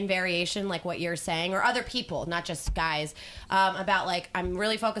say in variation, like what you're saying, or other people, not just guys, about like, I'm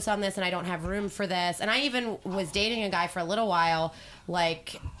really focused on this and I don't have room for this. And I even was dating a guy for a little while,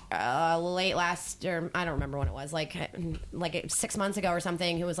 like late last, or I don't remember when it was, like 6 months ago or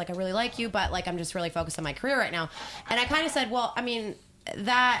something, who was like, I really like you, but like I'm just really focused on my career right now. And I kind of said, well, I mean,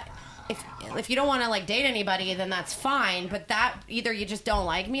 that if you don't want to like date anybody, then that's fine, but that either you just don't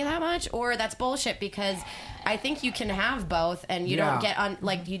like me that much, or that's bullshit, because I think you can have both and you Yeah. don't get on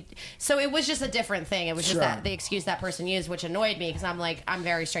like you. So it was just a different thing. It was just Sure. that the excuse that person used, which annoyed me, because I'm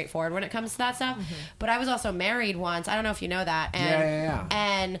very straightforward when it comes to that stuff. But I was also married once. I don't know if you know that. And, Yeah.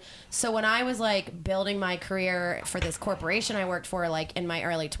 And so when I was like building my career for this corporation I worked for, like in my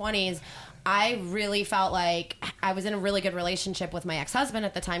early 20s, I really felt like I was in a really good relationship with my ex-husband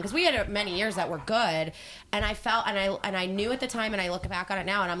at the time because we had many years that were good, and I felt and I knew at the time, and I look back on it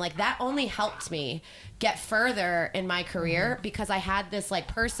now, and I'm like, that only helped me get further in my career because I had this like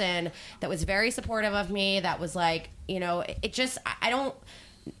person that was very supportive of me, that was like, you know, it just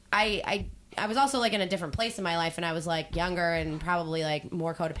I was also like in a different place in my life, and I was like younger and probably like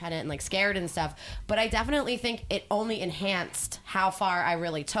more codependent and like scared and stuff. But I definitely think it only enhanced how far I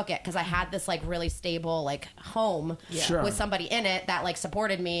really took it because I had this like really stable like home Sure. with somebody in it that like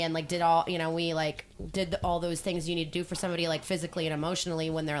supported me and like did all, you know, we like did all those things you need to do for somebody like physically and emotionally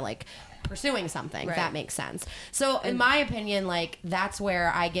when they're like pursuing something. If that makes sense. So in my opinion, like that's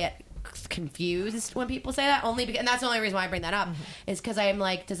where I get confused when people say that, only because, and that's the only reason why I bring that up is because I'm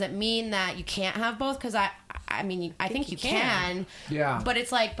like, does it mean that you can't have both? Because I mean I think you can, but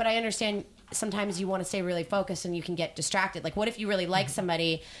it's like, but I understand sometimes you want to stay really focused and you can get distracted. Like what if you really like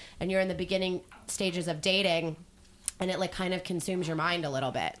somebody and you're in the beginning stages of dating and it like kind of consumes your mind a little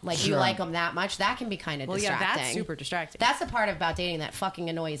bit, like you like them that much, that can be kind of distracting. Yeah, that's super distracting. That's the part about dating that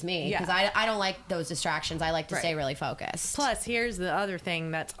fucking annoys me because I don't like those distractions. I like to stay really focused. Plus, here's the other thing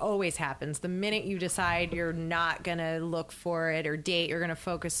that's always happens. The minute you decide you're not going to look for it or date, you're going to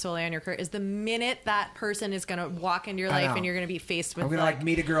focus solely on your career, is the minute that person is going to walk into your life and you're going to be faced with I'm going to like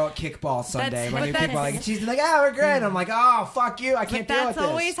meet a girl at kickball Sunday. But People are like, she's like, oh, we're great. And I'm like, oh, fuck you. I can't deal with this. That's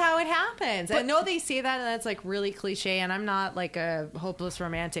always how it happens. I know they say that and that's like really cliche, and I'm not like a hopeless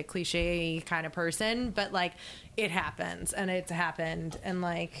romantic cliche kind of person, but like it happens and it's happened, and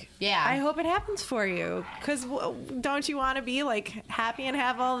like I hope it happens for you because don't you want to be like happy and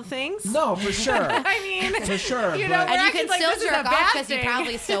have all the things? No, for sure. I mean, for sure. You know, and you can like, still this is jerk a off bad because you thing.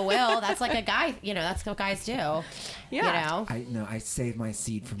 probably still will. That's like a guy, you know, that's what guys do. Yeah. You know? I save my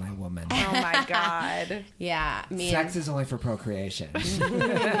seed for my woman. Oh my God. Yeah. Sex is only for procreation.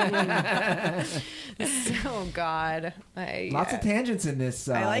 Oh God. Lots of tangents in this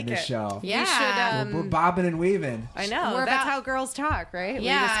like in this it. show. Yeah. We're bobbing and weaving. I know. We're That's about- how girls talk, right?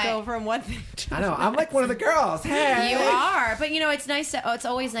 Yeah. We just go from one thing to I know. I'm like one of the girls. Hey. You are, but you know, it's nice to. It's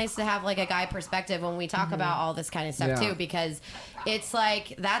always nice to have like a guy perspective when we talk about all this kind of stuff too, because it's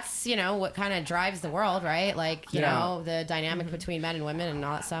like that's, you know, what kind of drives the world, right? Like, you know, the dynamic between men and women and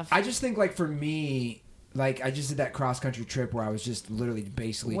all that stuff. I just think like for me, like I just did that cross country trip where I was just literally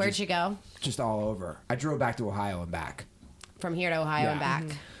basically Where'd you go? Just all over. I drove back to Ohio and back. From here to Ohio and back.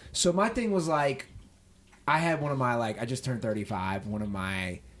 So my thing was like, I had one of my like, I just turned 35. One of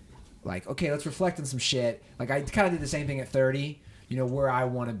my like, okay, let's reflect on some shit. Like I kind of did the same thing at 30. You know, where I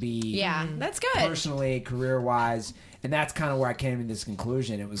want to be. Yeah, that's good. Personally, career-wise. And that's kind of where I came to this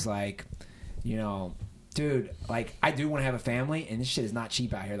conclusion. It was like, you know, dude, like, I do want to have a family, and this shit is not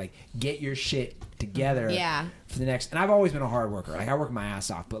cheap out here. Like, get your shit together for the next... And I've always been a hard worker. Like, I work my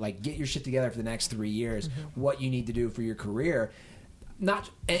ass off. But, like, get your shit together for the next 3 years, what you need to do for your career. Not...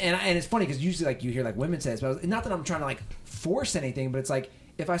 And it's funny, because usually, like, you hear, like, women say this, but not that I'm trying to, like, force anything, but it's like,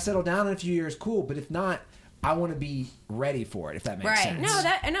 if I settle down in a few years, cool. But if not... I want to be ready for it, if that makes sense.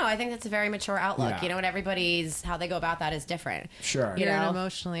 No, I think that's a very mature outlook. Yeah. You know, and everybody's how they go about that is different. Sure. You're You an know?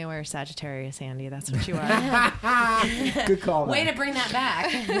 emotionally aware Sagittarius, Andy. That's what you are. Good call. Way to bring that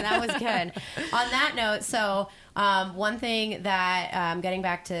back. That was good. On that note, so one thing that getting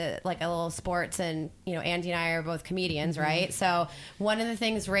back to like a little sports, and you know, Andy and I are both comedians, right? So one of the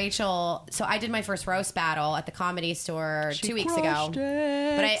things Rachel, so I did my first roast battle at the Comedy Store 2 weeks ago.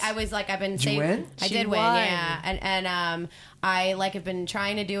 But I was like, I've been Did you win? I She did win, won. yeah. And I like have been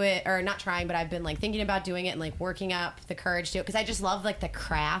trying to do it, or not trying, but I've been like thinking about doing it and like working up the courage to do it because I just love like the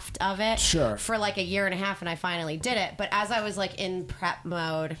craft of it. Sure. For like a year and a half, and I finally did it. But as I was like in prep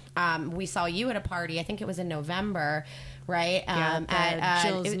mode, we saw you at a party. I think it was in November. Right? at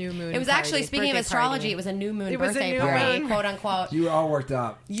Jill's new moon It was actually, party, speaking of birthday astrology, party. it was a new moon It was a birthday new party, moon. quote unquote. You were all worked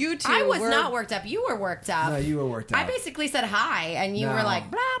up. You two I was were not worked up. You were worked up. No, you were worked up. I basically said hi, and you No. were like,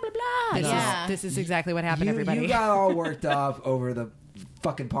 blah, blah, blah. Yeah. This is exactly what happened, everybody. You got all worked up over the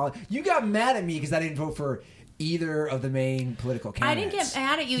fucking You got mad at me because I didn't vote for either of the main political I candidates. didn't get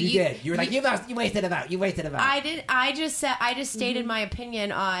mad at you. You did. You were like, you wasted a vote. You wasted a vote. I did. I just stated my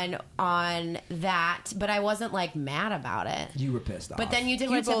opinion on that, but I wasn't like mad about it. You were pissed off. But then you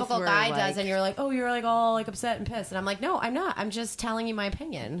did You what a both typical were, guy like- does, and you're like, oh, you're like all like upset and pissed, and I'm like, no, I'm not. I'm just telling you my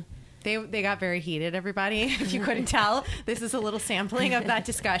opinion. They got very heated, everybody. If you couldn't tell, this is a little sampling of that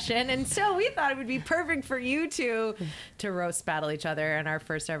discussion. And so we thought it would be perfect for you two to roast battle each other in our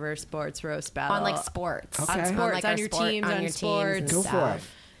first ever sports roast battle. On like sports. Okay. On On, sports, like on our your sport- teams, on on your teams sports. and Go stuff. for it.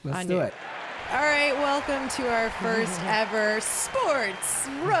 Let's On do your- it. All right, welcome to our first ever sports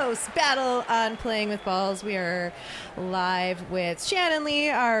roast battle on Playing with Balls. We are live with Shannon Lee,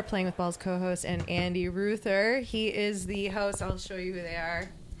 our Playing with Balls co-host, and Andy Ruther. He is the host. I'll show you who they are.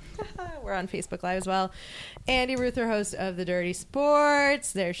 We're on Facebook Live as well. Andy Ruther, host of The Dirty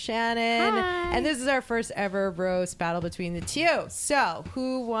Sports. There's Shannon. Hi. And this is our first ever roast battle between the two. So,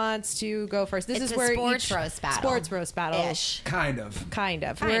 who wants to go first? This It's is a where sports each roast battle. sports roast battle. Ish. Kind of. Kind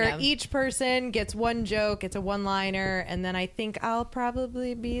of. Kind Where of. each person gets one joke, it's a one-liner, and then I think I'll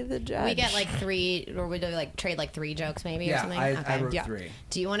probably be the judge. We get like 3, or we do like trade like 3 jokes maybe or Yeah, something. I wrote Yeah. 3.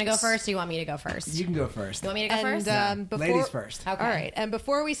 Do you want to go first? Or do you want me to go first? You can go first. You want me to go and, first? before, Ladies first. Okay. All right. And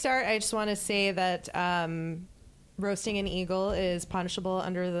before we start, I just want to say that roasting an eagle is punishable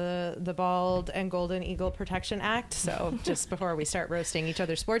under the Bald and Golden Eagle Protection Act. So just before we start roasting each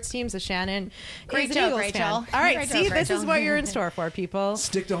other's sports teams, Shannon Great is an joke, Eagles Rachel. fan. All right. Great See, joke, this is Rachel. what you're in store for, people.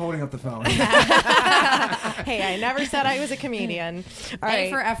 Stick to holding up the phone. Hey, I never said I was a comedian. All A right.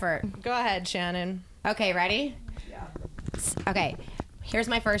 for effort. Go ahead, Shannon. Okay, ready? Yeah. Okay, here's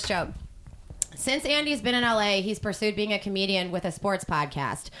my first joke. Since Andy's been in LA, he's pursued being a comedian with a sports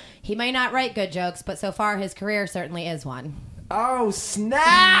podcast. He may not write good jokes, but so far his career certainly is one. Oh,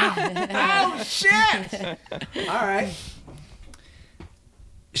 snap! Oh, shit! All right.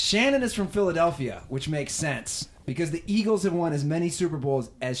 Shannon is from Philadelphia, which makes sense because the Eagles have won as many Super Bowls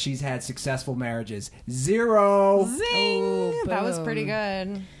as she's had successful marriages. 0. Zing! That was boom. pretty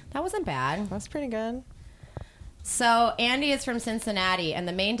good. That wasn't bad. That's pretty good. So Andy is from Cincinnati, and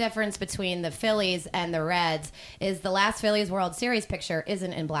the main difference between the Phillies and the Reds is the last Phillies World Series picture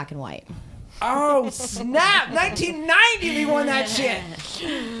isn't in black and white. Oh, snap! 1990 we won that shit!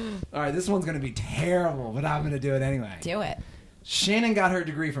 All right, this one's going to be terrible, but I'm going to do it anyway. Do it. Shannon got her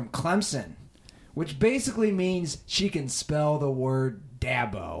degree from Clemson, which basically means she can spell the word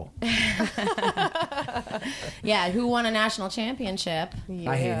Dabo. Yeah, who won a national championship? Yeah.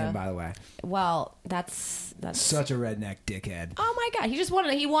 I hate him, by the way. Well, that's Such a redneck dickhead. Oh my god, he just won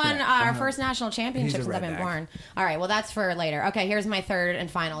it. He won Yeah, our uh-huh. first national championship He's a since I've been redneck. born. All right, well that's for later. Okay, here's my third and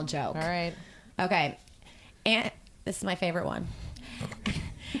final joke. All right. Okay, and this is my favorite one.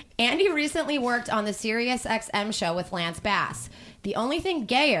 Andy recently worked on the Sirius XM show with Lance Bass. The only thing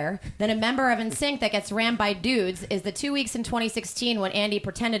gayer than a member of NSYNC that gets rammed by dudes is the 2 weeks in 2016 when Andy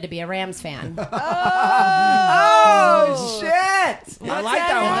pretended to be a Rams fan. Oh, shit! I like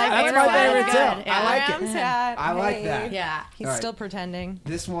that one. That's my favorite Good. too. Yeah. I like Rams it. hat. I like Hey. that. Yeah. He's All right. still pretending.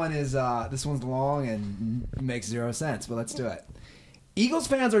 This one's long and makes 0 sense, but let's do it. Eagles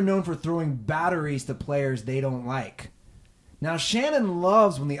fans are known for throwing batteries to players they don't like. Now, Shannon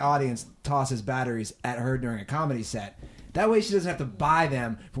loves when the audience tosses batteries at her during a comedy set. That way she doesn't have to buy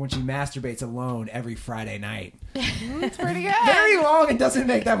them for when she masturbates alone every Friday night. It's pretty good. Very long and doesn't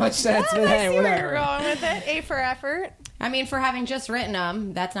make that much sense, but I hey, see where whatever. you're going with it. A for effort. I mean, for having just written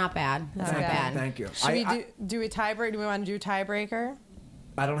them, that's not bad. That's not Okay. bad. Thank you. Should we do a tiebreaker? Do we want to do tiebreaker?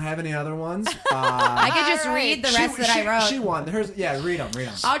 I don't have any other ones. I could just All right. read the rest that I wrote. She won. Yeah, read them.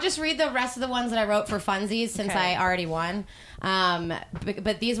 I'll just read the rest of the ones that I wrote for funsies since Okay. I already won.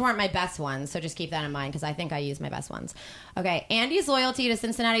 But these weren't my best ones, so just keep that in mind because I think I used my best ones. Okay, Andy's loyalty to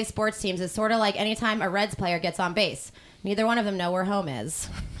Cincinnati sports teams is sort of like anytime a Reds player gets on base. Neither one of them know where home is.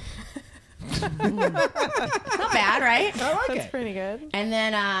 Not bad, right? I like That's it. pretty good. And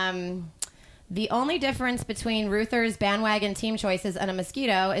then the only difference between Ruther's bandwagon team choices and a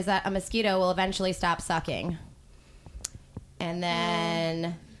mosquito is that a mosquito will eventually stop sucking. And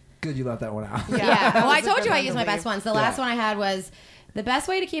then... Good you left that one out. Yeah. Well, I That's a told good you I one used to my leave. best ones. The last Yeah. one I had was the best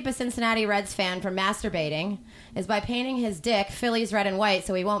way to keep a Cincinnati Reds fan from masturbating is by painting his dick Phillies red and white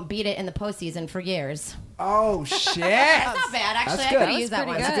so he won't beat it in the postseason for years. Oh, shit. That's not bad. Actually, That's I good. could have That used that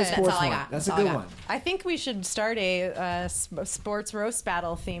was one. pretty That's a good good. sports all I one. got. That's a all I good got. one. I think we should start a sports roast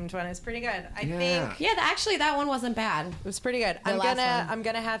battle themed one. It's pretty good. I Yeah. think Yeah, actually, that one wasn't bad. it was pretty good. The last one. I'm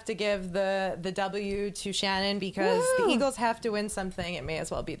gonna have to give the W to Shannon because the Eagles have to win something. It may as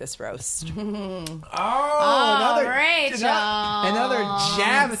well be this roast. Oh, Rachel. another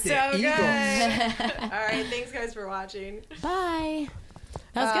jab at the So Eagles. good. All right, thanks guys for watching. Bye.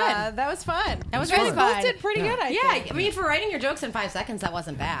 That was good. That was fun. That was You guys really both fun. did pretty good. I Yeah, think. I mean, for writing your jokes in 5 seconds, that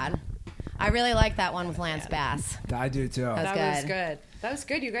wasn't bad. I really liked that one with Lance Bass. I do too. That's That was good. good. That was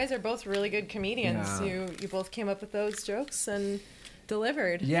good. You guys are both really good comedians. Yeah. You both came up with those jokes and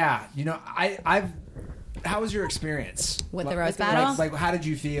delivered. Yeah, you know, I've how was your experience With the roast battle? Like, how did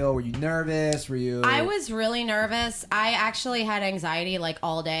you feel? Were you nervous? Were you? I was really nervous. I actually had anxiety like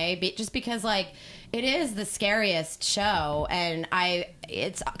all day, just because like it is the scariest show, and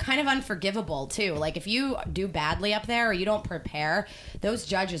it's kind of unforgivable too. Like if you do badly up there or you don't prepare, those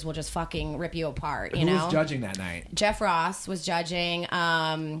judges will just fucking rip you apart. You Who know, was judging that night? Jeff Ross was judging.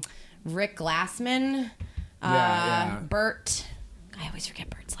 Rick Glassman. Yeah. Bert. I always forget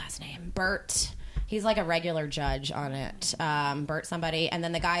Bert's last name. Bert. He's like a regular judge on it. Bert somebody. And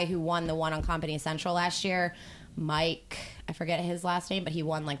then the guy who won the one on Comedy Central last year, Mike. I forget his last name, but he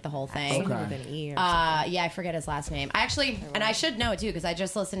won like the whole thing. Something with an E or Yeah, I forget his last name. I actually, and I should know it too, because I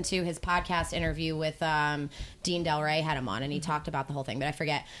just listened to his podcast interview with Dean Del Rey, had him on, and he talked about the whole thing, but I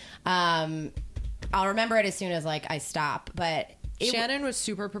forget. I'll remember it as soon as like I stop. But Shannon was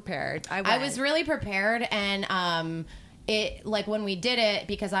super prepared. I was really prepared, and it like when we did it,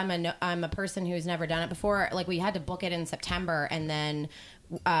 because I'm a person who's never done it before. Like we had to book it in September, and then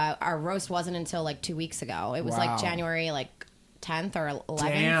our roast wasn't until like 2 weeks ago. It was Wow. like January like 10th or 11th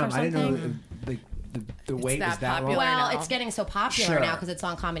Damn, or something. I didn't know the wait was that that popular. long. Well, now. it's getting so popular Sure. now because it's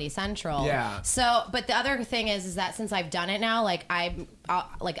on Comedy Central. Yeah. So, but the other thing is that since I've done it now, like I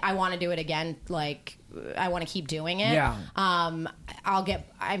want to do it again. Like I want to keep doing it. Yeah.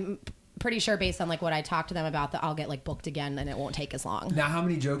 I'm pretty sure based on like what I talked to them about that I'll get like booked again and it won't take as long. Now, how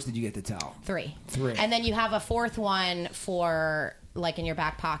many jokes did you get to tell? 3. Three. And then you have a 4th one for like in your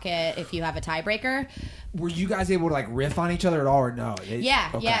back pocket if you have a tiebreaker. Were you guys able to like riff on each other at all, or no? Yeah,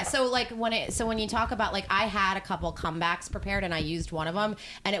 Okay. yeah. So like when you talk about like I had a couple comebacks prepared and I used one of them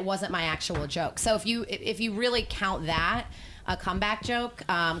and it wasn't my actual joke. So if you really count that a comeback joke,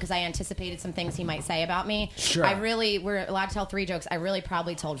 because I anticipated some things he might say about me. Sure. We're allowed to tell 3 jokes. I really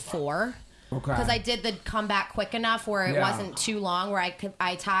probably told 4. Okay. Because I did the comeback quick enough where it Yeah. wasn't too long, where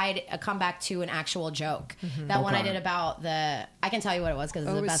I tied a comeback to an actual joke. That one I Okay. did about I can tell you what it was because it's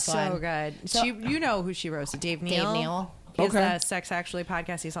Oh, the it was best so one. good. So- You know who she roasted? Dave Neal. Dave Neal. He has Okay. a Sex Actually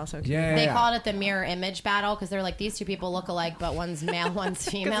podcast. He's also Yeah. They called it the mirror image battle because they're like, these 2 people look alike, but one's male, one's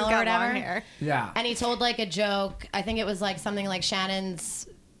female, he's or got whatever. long hair. Yeah. And he told like a joke. I think it was like something like Shannon's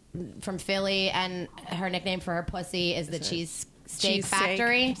from Philly, and her nickname for her pussy is the Cheesesteak Cheesesteak.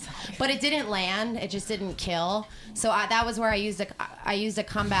 Factory. But it didn't land. It just didn't kill. So that was where I used a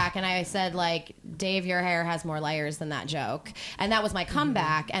comeback, and I said like, Dave, your hair has more layers than that joke, and that was my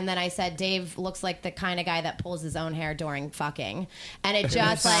comeback. And then I said, Dave looks like the kind of guy that pulls his own hair during fucking, and it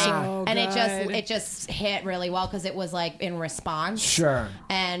just like, So and good. it just hit really well because it was like in response. Sure.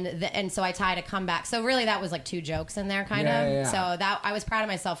 And so I tied a comeback. So really, that was like 2 jokes in there, kind of. Yeah. So that I was proud of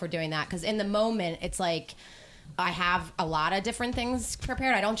myself for doing that because in the moment, it's like I have a lot of different things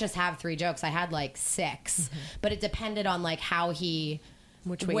prepared. I don't just have 3 jokes. I had like 6, but it depended on like how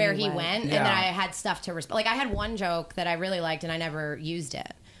where he went, and Yeah. then I had stuff to respond. Like I had one joke that I really liked, and I never used it.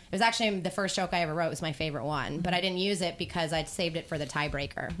 It was actually the first joke I ever wrote. It was my favorite one, but I didn't use it because I'd saved it for the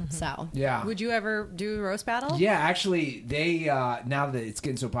tiebreaker. So Yeah. Would you ever do a roast battle? Yeah, actually, they now that it's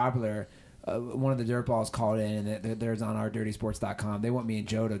getting so popular, one of the dirtballs called in, and there's on ourdirtysports.com. They want me and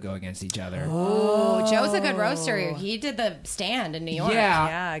Joe to go against each other. Oh, Joe's a good roaster. He did the stand in New York.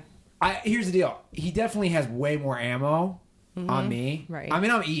 Yeah. Yeah. Here's the deal. He definitely has way more ammo on me. Right. I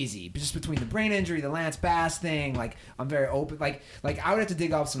mean, I'm easy, but just between the brain injury, the Lance Bass thing, like I'm very open. Like I would have to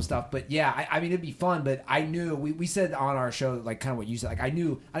dig up some stuff, but yeah, I mean, it'd be fun. But I knew we said on our show like kind of what you said. Like I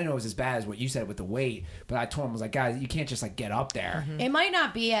didn't know it was as bad as what you said with the weight, but I told him I was like, guys, you can't just like get up there. It might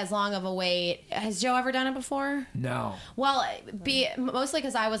not be as long of a wait. Has Joe ever done it before? No. Well, mostly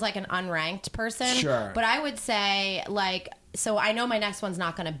because I was like an unranked person. Sure. But I would say like, so I know my next one's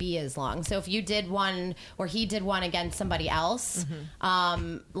not going to be as long. So if you did one or he did one against somebody else,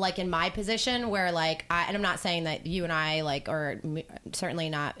 like in my position where like, and I'm not saying that you and I like, or certainly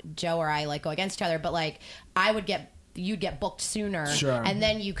not Joe or I like go against each other, but like you'd get booked sooner. Sure. And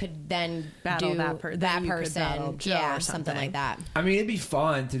then you could then Battle do that then you could person. battle Joe Yeah, or something something. like that. I mean, it'd be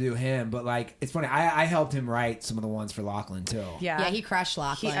fun to do him, but like, it's funny. I helped him write some of the ones for Lachlan too. Yeah. Yeah, he crushed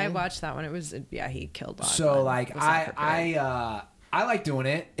Lachlan. I watched that one. It was he killed Lachlan. So like Was not prepared. I like doing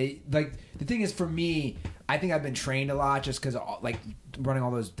it. Like the thing is for me, I think I've been trained a lot just because like running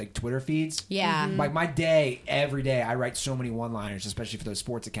all those like Twitter feeds. Yeah. Like my day, every day, I write so many one-liners, especially for those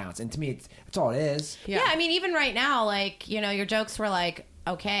sports accounts. And to me, that's all it is. Yeah, I mean, even right now, like, you know, your jokes were like,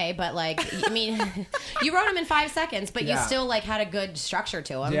 okay, but like, I mean, you wrote them in 5 seconds, but you Yeah. still like had a good structure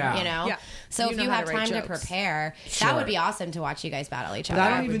to them, Yeah. you know? Yeah. So You if know you how have to write time to jokes. prepare, Sure. that would be awesome to watch you guys battle each But other. I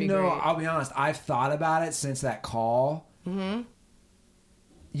don't would even be know. great. I'll be honest. I've thought about it since that call.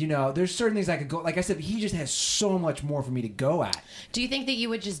 you know, there's certain things I could go. Like I said, he just has so much more for me to go at. Do you think that you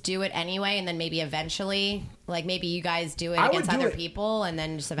would just do it anyway, and then maybe eventually, like maybe you guys do it I would against do other it. people, and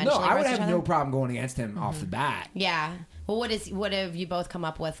then just No, eventually? I would roast each have other? no problem going against him off the bat. Yeah. Well, what have you both come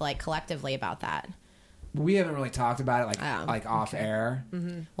up with like collectively about that? We haven't really talked about it Oh, like off air.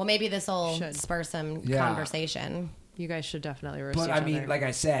 Well, maybe this will Should. spur some Yeah. conversation. You guys should definitely roast But each I mean, other. like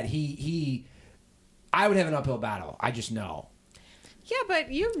I said, I would have an uphill battle. I just know. Yeah,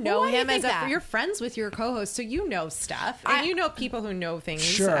 but you know why do you him think as that? you're friends with your co-host, so you know stuff, and you know people who know things.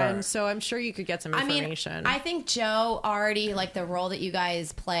 Sure. And so I'm sure you could get some information. I think Joe already like the role that you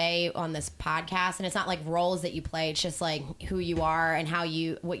guys play on this podcast, and it's not like roles that you play. It's just like who you are and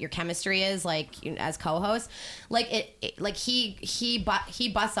what your chemistry is like as co-host. Like like he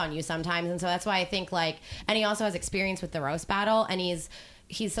busts on you sometimes, and so that's why I think like, and he also has experience with the roast battle, and he's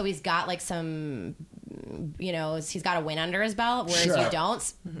got like some, you know, he's got a win under his belt, whereas Sure. you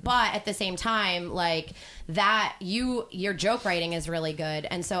don't. But at the same time, like that, your joke writing is really good,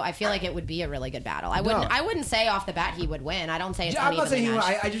 and so I feel like it would be a really good battle. I wouldn't say off the bat he would win. I don't say it's I'm not saying he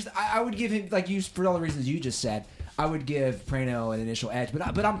unevenly would. matched. I would give him, like you, for all the reasons you just said, I would give Prano an initial edge.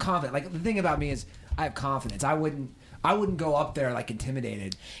 But I'm confident. Like the thing about me is I have confidence. I wouldn't go up there like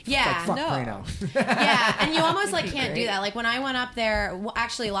intimidated. Yeah, like, fuck no. Prano. Yeah, and you almost like can't do that. Like when I went up there,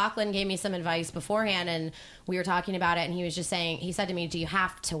 actually Lachlan gave me some advice beforehand, and we were talking about it, and he was just saying, he said to me, "Do you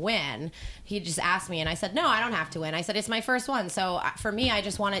have to win?" He just asked me, and I said, "No, I don't have to win." I said, "It's my first one, so for me, I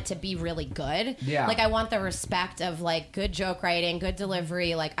just want it to be really good. Yeah. Like I want the respect of like good joke writing, good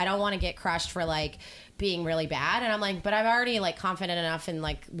delivery. Like I don't want to get crushed for like being really bad." And I'm like, but I'm already like confident enough in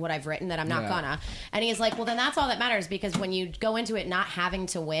like what I've written that I'm not Yeah. gonna. And he's like, well, then that's all that matters, because when you go into it not having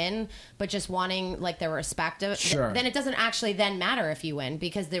to win, but just wanting like the respect of Sure. then it doesn't actually then matter if you win,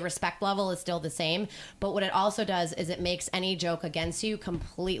 because the respect level is still the same. But what it also does is it makes any joke against you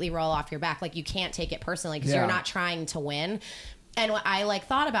completely roll off your back. Like you can't take it personally because Yeah. you're not trying to win. And what I like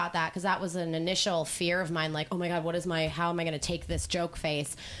thought about that, because that was an initial fear of mine, like, oh my God, how am I going to take this joke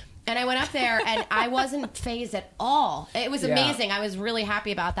face? And I went up there and I wasn't phased at all. It was Yeah. amazing. I was really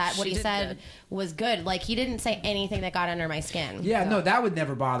happy about that. What She he did said good. was good. Like he didn't say anything that got under my skin. Yeah, no, that would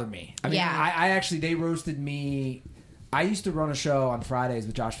never bother me. I mean, Yeah. I actually, they roasted me. I used to run a show on Fridays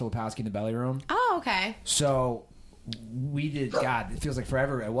with Josh Filipowski in the Belly Room. Oh, okay. So we did, God, it feels like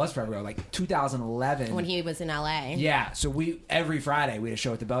forever. It was forever ago, like 2011. When he was in LA. Yeah, so every Friday we had a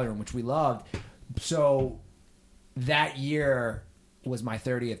show at the Belly Room, which we loved. So that year was my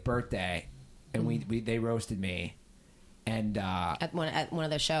 30th birthday, and they roasted me, and At one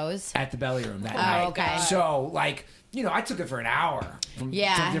of the shows. at the Belly Room that night. okay. So like, you know, I took it for an hour from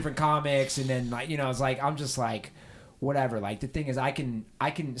Yeah. different comics, and then like, you know, it's like I'm just like, whatever. Like the thing is, I can,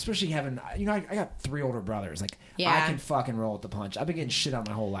 especially having, you know, I got 3 older brothers. Like Yeah. I can fucking roll with the punch. I've been getting shit on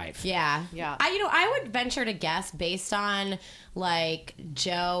my whole life. Yeah. Yeah. I would venture to guess based on like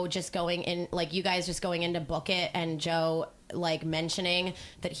Joe just going in, like you guys just going in to book it, and Joe like mentioning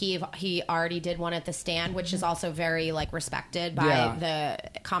that he already did one at the Stand, which is also very like respected by Yeah.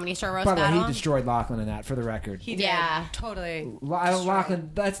 the Comedy Store roast By the way, battle. he destroyed Lachlan in that, for the record. he did. Yeah. Totally.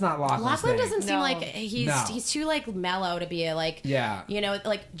 Lachlan, that's not Lachlan's Lachlan thing. doesn't seem No. like he's No. too like mellow to be a like, Yeah. you know,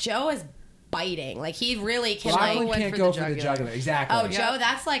 like Joe is biting, like he really can Lachlan like. can't for go the for the jugular. jugular. Exactly. Oh, Joe,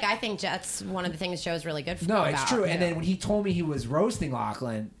 that's like I think that's one of the things Joe's really good for. No, it's about. true. And then when he told me he was roasting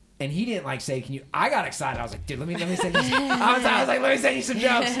Lachlan, and he didn't like say, "Can you?" I got excited. I was like, "Dude, let me send you." I was like, "Let me send you some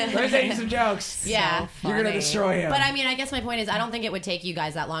jokes. Let me send you some jokes." Yeah. You're gonna funny. destroy him. But I mean, I guess my point is, I don't think it would take you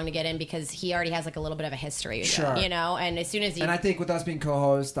guys that long to get in, because he already has like a little bit of a history, Sure. you know. And as soon as you, And I think with us being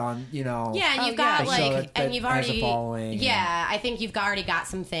co-host on, you know, yeah, and Oh, you've got yeah. like, So that and you've has a already, following. yeah, I think you've already got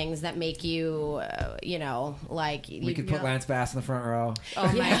some things that make you, you know, like we could put Lance Bass in the front row. Oh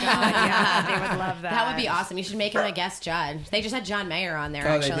my God. Yeah, they would love that. That would be awesome. You should make him a guest judge. They just had John Mayer on there, Oh,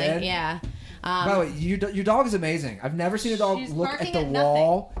 they actually. did? Yeah. By the way, your dog is amazing. I've never seen a dog She's look barking at the at nothing.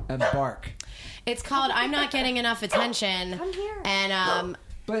 wall and bark. It's called I'm Not Getting Enough Attention. Come here. And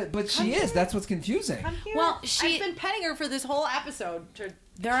But she is. That's what's confusing. I'm here. Well, I've been petting her for this whole episode.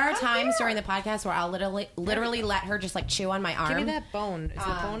 there are Come times here. during the podcast where I'll literally let her just like chew on my arm. Give me that bone. Is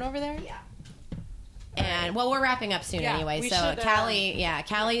the bone over there? Yeah. And well, we're wrapping up soon Yeah, anyway. we So should,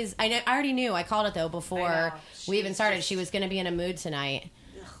 Callie's. I already knew. I called it though before I know. we even started. She was going to be in a mood tonight.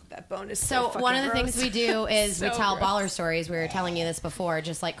 That bone is So so one of the fucking things we do is we So tell gross. baller stories. We were telling you this before,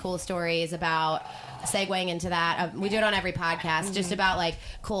 just like cool stories about segueing into that. We do it on every podcast, just about like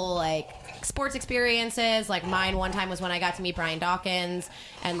cool like sports experiences. Like mine one time was when I got to meet Brian Dawkins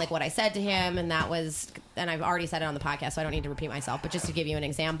and like what I said to him, and that was, and I've already said it on the podcast, so I don't need to repeat myself, but just to give you an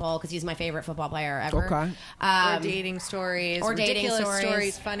example, because he's my favorite football player ever. Okay. Or dating stories, or dating ridiculous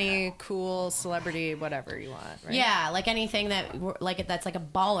stories. funny, cool, celebrity, whatever you want, right? Yeah, like anything that like that's like a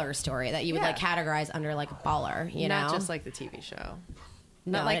baller story that you would like categorize under like a baller, you know? Not just like the TV show.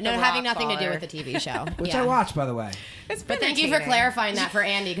 No, Not like no, The having Rock nothing to do baller. with the TV show. Which Yeah. I watched, by the way. It's But thank you for entertaining. clarifying that for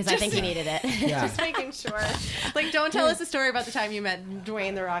Andy, because I think he needed it. Yeah. Just making sure. Like, don't tell us a story about the time you met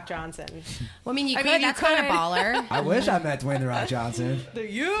Dwayne The Rock Johnson. Well, I mean, you I could. mean, you That's kind of could. baller. I wish I met Dwayne The Rock Johnson.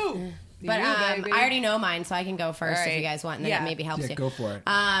 You. But You, I baby. already know mine, so I can go first All if you right. guys want, and then Yeah. it maybe helps Yeah, you. go for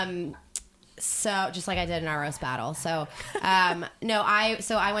it. So just like I did in our roast battle. So no,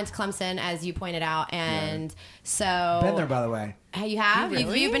 I went to Clemson, as you pointed out, and so Been there, by the way. You have? You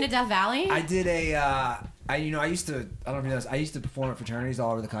really? You've been to Death Valley? I did a. I used to. I don't know if you know this. I used to perform at fraternities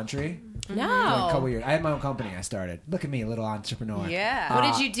all over the country no. for like a couple years. I had my own company. I started. Look at me, a little entrepreneur. Yeah. What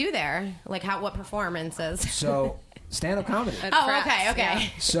did you do there? Like what performances? So stand-up comedy. At Oh, Fraps, okay. yeah.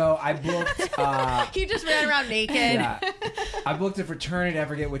 So I booked. He just ran around naked. Yeah, I booked a fraternity. I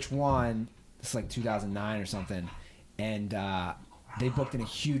forget which one. It's like 2009 or something, and they booked in a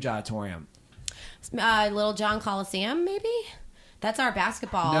huge auditorium. Little John Coliseum, maybe? That's our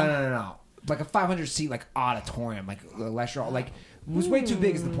basketball. No. Like a 500 seat like auditorium, like lecture. Like it was way too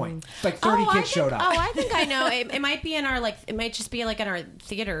big. Is the point? Like 30 kids showed up. Oh, I think I know. It might be in our it might just be like in our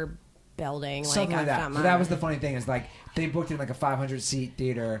theater building, Something like that. on But that our- was the funny thing is like they booked in like a 500 seat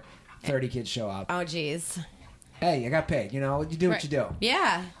theater. 30 kids show up. Oh, geez. Hey, I got paid. You know, you do what Right. you do.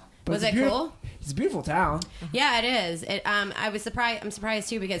 Yeah. But Was it's it beautiful- cool? It's a beautiful town. Yeah, it is. I was surprised. I'm surprised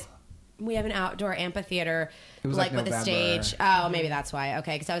too because we have an outdoor amphitheater, It was like like with a November. stage. Oh, maybe that's why.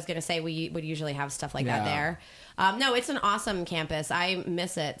 Okay, because I was gonna say we would usually have stuff like that Yeah. there. No, it's an awesome campus. I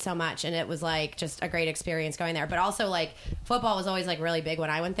miss it so much, and it was like just a great experience going there. But also, like football was always like really big when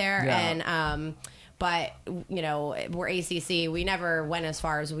I went there, Yeah. and but you know we're ACC. We never went as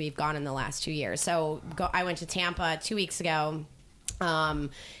far as we've gone in the last 2 years. So I went to Tampa 2 weeks ago.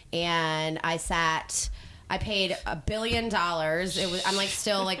 And I paid $1 billion. I'm like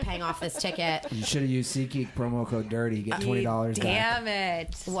still like paying off this ticket. You should have used SeatGeek promo code DIRTY. Get $20 back. Damn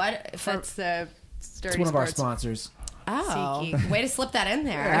it. What? That's the It's Sturdy one of our Sports. sponsors. Oh, SeatGeek. way to slip that in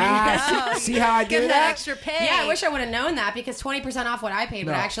there. See how I Give did that that? extra pay. Yeah, I wish I would have known that because 20% off what I paid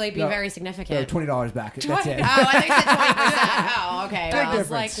would actually be very significant. $20 back. That's it. Oh, I think it's 20%. Oh, okay. Big Well, It's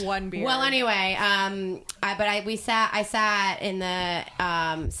like difference. one beer. Well, anyway, I sat in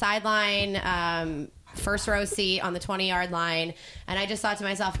the sideline, first row seat on the 20-yard line, and I just thought to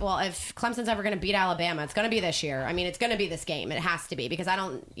myself, well, if Clemson's ever going to beat Alabama, it's going to be this year. I mean, it's going to be this game. It has to be because I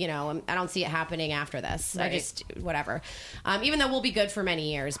don't see it happening after this. Right. I just whatever. Even though we'll be good for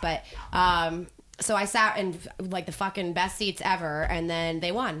many years, but. So I sat in like the fucking best seats ever, and then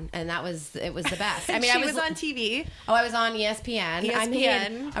they won, and it was the best. I mean, she I was on TV. Oh, I was on ESPN. I made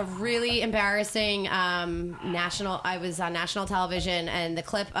ESPN. a really embarrassing I was on national television, and the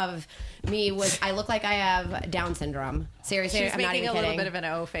clip of me was I look like I have Down syndrome. Seriously, She was I'm not making even a little kidding. bit of an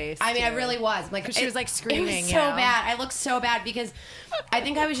O face. I mean, I too. really was. Like She was, like, screaming, It was you so know? bad. I looked so bad because I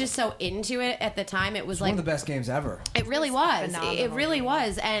think I was just so into it at the time. It was One like of the best games ever. it really was. phenomenal It really game.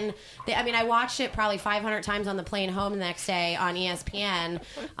 was. And I watched it probably 500 times on the plane home the next day on ESPN.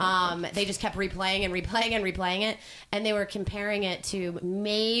 They just kept replaying and replaying and replaying it. And they were comparing it to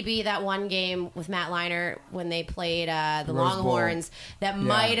maybe that one game with Matt Leinart when they played the Rose Bowl. Longhorns that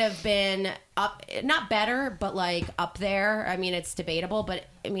might have been up, not better, but like up there. I mean, it's debatable, but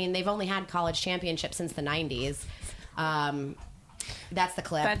I mean, they've only had college championships since the 90s. That's the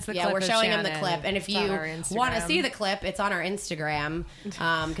clip. That's the yeah, clip we're of showing them the Shannon. clip. And if It's on you our Instagram. want to see the clip, it's on our Instagram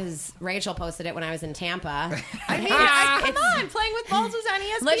because Rachel posted it when I was in Tampa. I mean, come on, Playing with Balls was on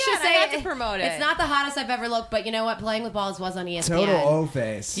ESPN. Let's just say I had to promote it. It's not the hottest I've ever looked, but you know what? Playing with Balls was on ESPN. Total O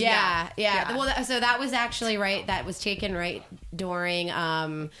face. Yeah. Yeah. Well, so that was actually right. That was taken right during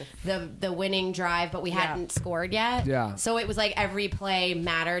the winning drive, but we hadn't scored yet. Yeah. So it was like every play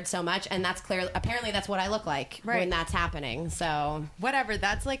mattered so much, and that's clear. Apparently, that's what I look like when Right. that's happening. So Whatever.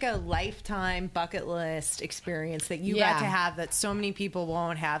 That's like a lifetime bucket list experience that you Yeah. got to have that so many people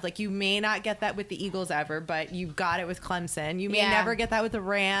won't have. Like, you may not get that with the Eagles ever, but you got it with Clemson. You may Yeah. never get that with the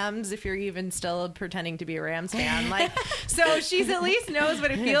Rams if you're even still pretending to be a Rams fan. Like, so she's at least knows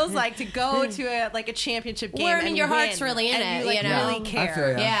what it feels like to go to a championship game. Where, I mean, and your heart's win. really in And it, You, like, you know? really I care. feel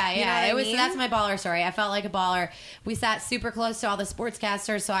ya. Yeah, You know yeah. what I It was mean? that's my baller story. I felt like a baller. We sat super close to all the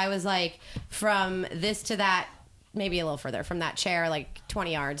sportscasters, so I was like from this to that maybe a little further from that chair, like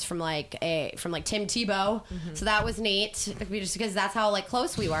 20 yards from like Tim Tebow. So that was neat, just because that's how like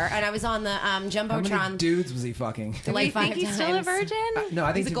close we were. And I was on the How many jumbotron. dudes was he fucking? Do Like you think 5 he's still a times. virgin? No,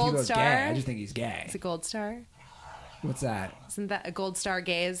 I think he's a Tim gold Tebow's star. gay. I just think he's gay. He's a gold star. What's that? Isn't that a gold star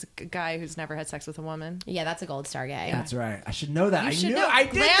gay? Is a guy who's never had sex with a woman? Yeah, that's a gold star gay. That's right. I should know that. You I should knew. know. I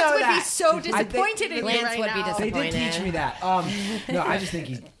did Lance know would that. be so I think- disappointed in you Lance right would be now. They did disappointed. teach me that. No, I just think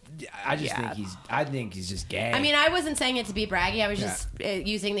he's. I just Yeah. think he's. I think he's just gay. I mean, I wasn't saying it to be braggy. I was just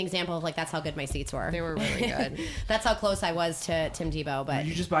using the example of like that's how good my seats were. They were really good. That's how close I was to Tim Tebow. But Were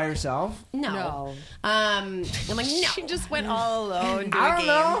you just by yourself? no. I'm like no. She just went all alone to I a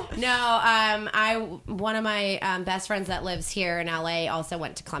don't game. know. No, one of my best friends that lives here in LA also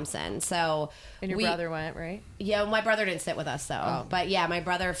went to Clemson. So And your brother went, right? Yeah, my brother didn't sit with us though. But yeah, my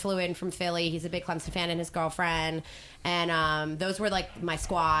brother flew in from Philly. He's a big Clemson fan, and his girlfriend. And those were like my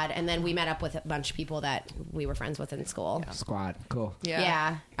squad. And then we met up with a bunch of people that we were friends with in school. Squad. Cool.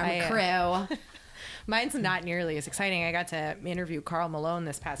 Yeah, our crew. Mine's not nearly as exciting. I got to interview Karl Malone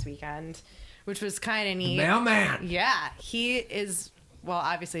this past weekend, which was kind of neat. Mailman. Yeah, he is. Well,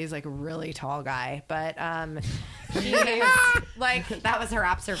 obviously he's like a really tall guy, but he is like That was her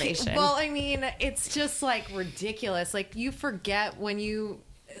observation. Well, I mean, it's just like ridiculous. Like you forget when you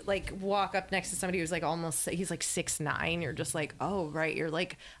like walk up next to somebody who's like he's like 6'9". You're just like, oh right. You're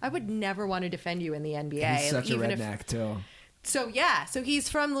like, I would never want to defend you in the NBA. He's such a even redneck too. So yeah, so he's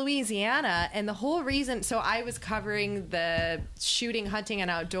from Louisiana, and the whole reason. So I was covering the shooting, hunting, and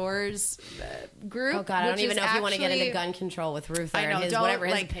outdoors group. oh god, I don't which even is know if you want to get into actually- gun control with Ruther I know, and his don't, whatever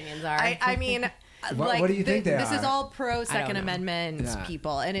his like, opinions are. I mean, What do you think they this is are? all pro Second know. Amendment Yeah.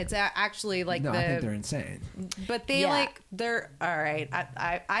 people, and it's actually like No, I think they're insane. but they Yeah. they're all right.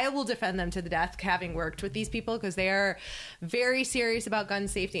 I will defend them to the death, having worked with these people, because they are very serious about gun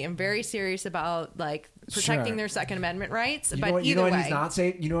safety and very serious about like protecting Sure. their Second Amendment rights. You but know what? You either know what way, he's not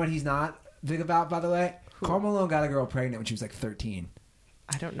safe. You know what he's not big about, by the way. Karl Malone got a girl pregnant when she was like 13.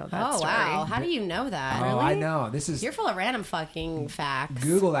 I don't know that oh story. wow, how do you know that? Oh, I know. This is You're full of random fucking facts.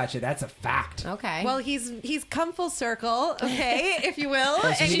 Google that shit. That's a fact. Okay. Well, he's come full circle, okay, if you will. so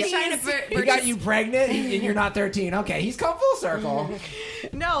and he he's got- trying to He got you pregnant and you're not 13. Okay, he's come full circle.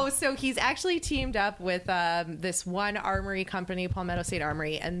 No, so he's actually teamed up with this one armory company, Palmetto State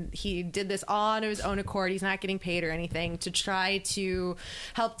Armory, and he did this all on his own accord. He's not getting paid or anything, to try to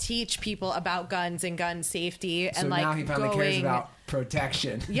help teach people about guns and gun safety. So and like now he finally cares about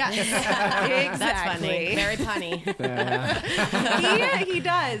protection. Yes, exactly. That's funny. Very punny. He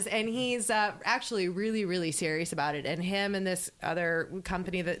does, and he's actually really, really serious about it. And him and this other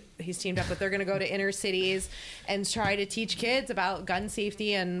company that he's teamed up with, they're going to go to inner cities and try to teach kids about gun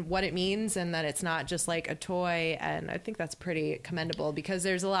safety and what it means, and that it's not just like a toy. And I think that's pretty commendable, because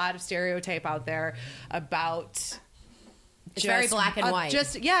there's a lot of stereotype out there about. It's very black and white.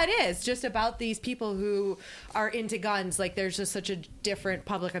 Yeah, it is just about these people who are into guns. Like, there's just such a different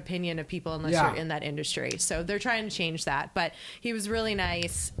public opinion of people unless Yeah. you're in that industry. So they're trying to change that. But he was really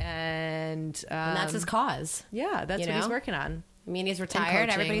nice, and And that's his cause. yeah, that's you what he's know? working on. I mean, he's retired. coaching,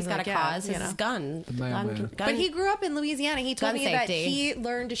 Everybody's got like, a yeah, cause. you This know. is gun. mailman. But he grew up in Louisiana. He told Gun me that safety. he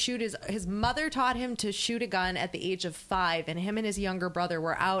learned to shoot his mother taught him to shoot a gun at the age of 5, and him and his younger brother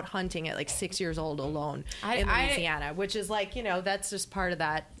were out hunting at like 6 years old alone in Louisiana, which is like, that's just part of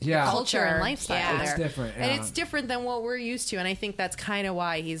that Yeah. culture and Culture. lifestyle Yeah. there. It's different, And yeah. it's different than what we're used to, and I think that's kind of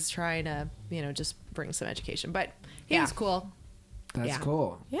why he's trying to, just bring some education. But he Yeah. was cool. That's Yeah.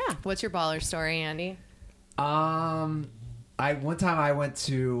 cool. Yeah. What's your baller story, Andy? One time I went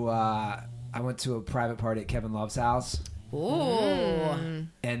to a private party at Kevin Love's house, Ooh.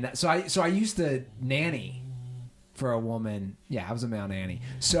 and so I used to nanny for a woman. Yeah, I was a male nanny.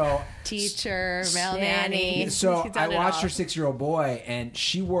 So Teacher, male Nanny. nanny. So He's I done it watched all. her 6-year-old boy, and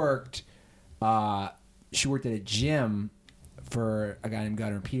she worked at a gym for a guy named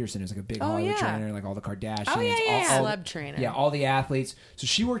Gunnar Peterson, who's like a big Hollywood yeah. trainer, like all the Kardashians. Oh, yeah, yeah, all, yeah. Celeb trainer. Yeah, all the athletes. So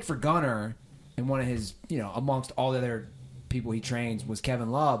she worked for Gunnar, and one of his, amongst all the other people he trains was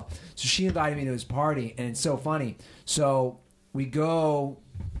Kevin Love. So she invited me to his party, and it's so funny. So we go.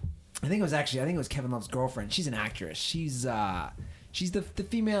 I think it was Kevin Love's girlfriend. She's an actress. She's the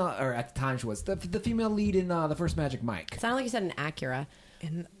female, or at the time she was the female lead in the first Magic Mike. Sounded like you said an Acura.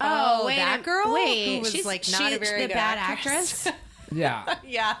 Wait, that girl? Wait, Who was she's like not a very the good bad actress? Yeah.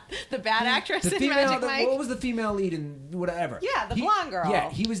 Yeah, the bad actress The in female, Magic Mike. what was the female lead in whatever? Yeah, the blonde girl. Yeah,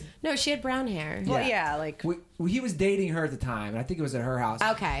 he was. No, she had brown hair. Well, yeah, like He was dating her at the time, and I think it was at her house.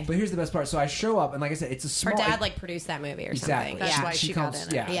 Okay. But here's the best part. So I show up, and like I said, it's a Her small. dad produced that movie or exactly. something. That's Yeah. why she got in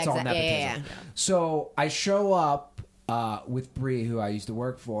it. Yeah, Yeah, it's all exactly. nepotism. Yeah. So I show up with Bree, who I used to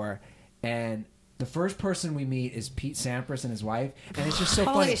work for, and The first person we meet is Pete Sampras and his wife, and it's just so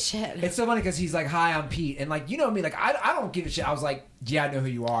Holy funny. shit. It's so funny because he's like, "Hi, I'm Pete," and like, you know me, like I don't give a shit. I was like, "Yeah, I know who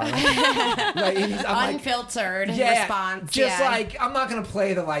you are." Like, and I'm Unfiltered like, response. just yeah. like I'm not gonna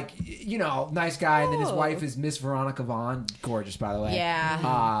play the like, you know, nice guy, and then his wife is Miss Veronica Vaughn, gorgeous by the way.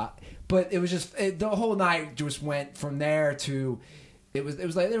 Yeah. But it was just the whole night just went from there to. It was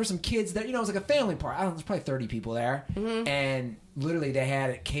like there were some kids there, you know, it was like a family party. I don't know, there's probably 30 people there. And literally they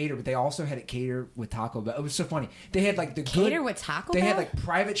had it catered, but they also had it catered with Taco Bell. It was so funny. They had like the Cater with Taco They had Bell? like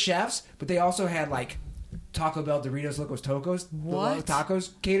private chefs, but they also had like Taco Bell, Doritos, Locos Tacos, What?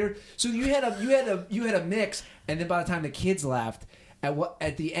 tacos catered. So you had a mix, and then by the time the kids left,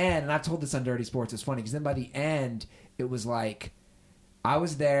 at the end, and I've told this on Dirty Sports, it's funny because then by the end it was like I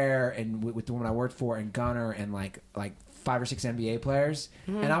was there and with the woman I worked for and Gunner and like 5 or 6 NBA players,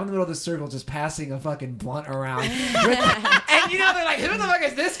 and I'm in the middle of the circle just passing a fucking blunt around. And you know, they're like, who the fuck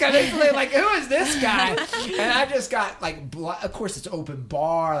is this guy? They're like, who is this guy? And I just got like, of course it's open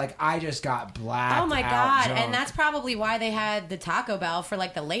bar. Like I just got blacked Oh my out god! drunk. And that's probably why they had the Taco Bell for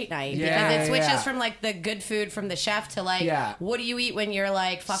like the late night, Yeah, because it switches yeah. from like the good food from the chef to like, Yeah. what do you eat when you're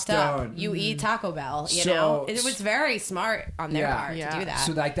like fucked Stoned. up? You eat Taco Bell. You So- know, it was very smart on their part to do that.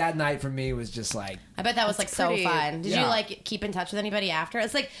 So like that night for me was just like, I bet that was like so pretty- fun. Did Yeah. you like keep in touch with anybody after?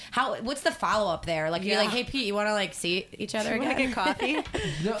 It's like what's the follow up there? Like you're like, hey Pete, you want to like see each other Want to again? get coffee?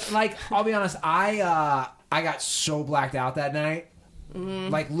 no, like I'll be honest, I got so blacked out that night.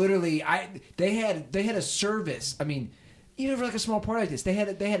 Like literally, they had a service. I mean, even for like a small party like this, they had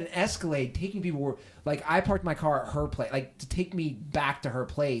an Escalade taking people. Like I parked my car at her place, like to take me back to her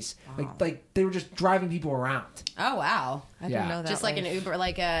place. Like they were just driving people around. Oh wow. I Yeah. didn't know that. Just like an Uber,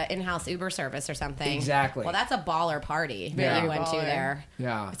 like a in-house Uber service or something. Exactly. Well, that's a baller party Yeah. that you went to Baller. there.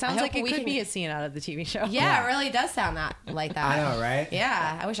 Yeah, It sounds I like hope it we could can- be a scene out of the TV show. Yeah, it really does sound like that. I know, right?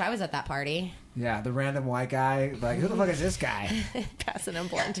 Yeah, I wish I was at that party. Yeah, the random white guy. Like, who the fuck is this guy? Passing a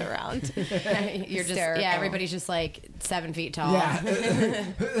blunt around. You're just Hysterical. everybody's just like 7 feet tall. Yeah,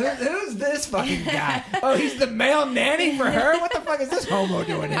 who's this fucking guy? Oh, he's the male nanny for her. What the fuck is this homo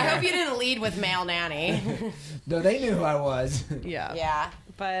doing here? I hope you didn't lead with male nanny. No, they knew who I was. Yeah. Yeah.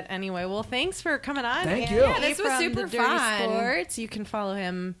 But anyway, well, thanks for coming on. Thank Andy you. Yeah, this was from super the Dirty fun. Sports. You can follow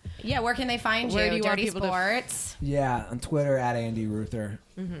him. Yeah, where can they find Where you? do you want Dirty people to- Sports. Yeah, on Twitter at Andy Ruther.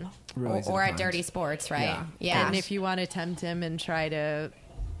 Really easy to Or at find. Dirty Sports, right? Yeah. Yeah. And if you want to tempt him and try to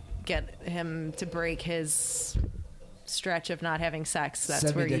get him to break his stretch of not having sex, that's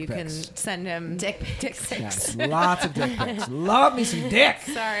Send me where dick you pics. can send him Dick pics. Yes, lots of dick pics. Love me some dick.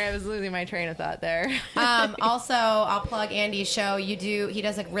 Sorry, I was losing my train of thought there. Also, I'll plug Andy's show. He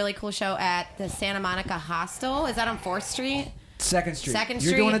does a really cool show at the Santa Monica Hostel. Is that on 4th Street? Second Street. Second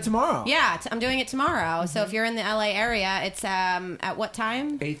You're Street. doing it tomorrow. Yeah, I'm doing it tomorrow. So if you're in the LA area, it's at what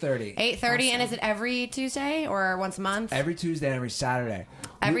time? 8:30. 8:30. And is it every Tuesday or once a month? Every Tuesday and every Saturday.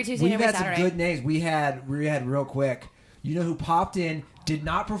 Every Tuesday and We've every had Saturday. some good names. We had real quick. You know who popped in, did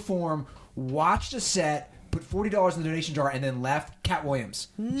not perform, watched a set, put $40 in the donation jar, and then left? Cat Williams.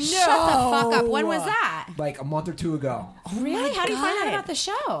 Shut the fuck up. When was that? Like a month or two ago. Really? How do you find out God. about the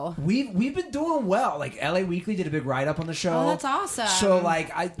show? We've been doing well. Like LA Weekly did a big write up on the show. Oh, that's awesome. So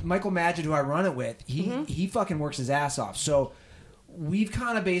like Michael Madgett, who I run it with, he fucking works his ass off. So we've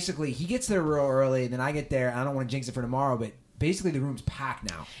kind of basically he gets there real early, and then I get there. And I don't want to jinx it for tomorrow, but basically the room's packed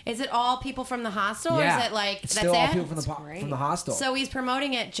now. Is it all people from the hostel, or Yeah, is it like it's that's still all it? people from the hostel. So he's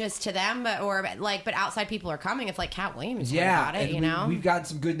promoting it just to them, but outside people are coming. If like Cat Williams yeah, about it, and you know. we've gotten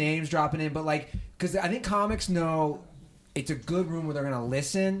some good names dropping in, but like because I think comics know. It's a good room where they're going to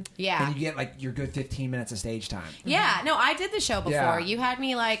listen. Yeah. And you get like your good 15 minutes of stage time. Yeah, no, I did the show before. Yeah. You had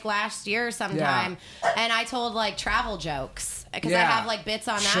me like last year sometime, and I told like travel jokes because I Yeah. have like bits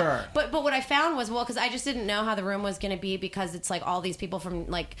on that. Sure. But what I found was because I just didn't know how the room was going to be because it's like all these people from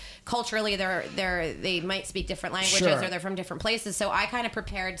like culturally they might speak different languages Sure. or they're from different places. So I kind of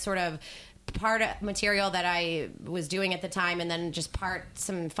prepared sort of part of material that I was doing at the time, and then just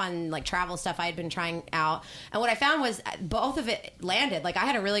some fun like travel stuff I had been trying out. And what I found was both of it landed. Like I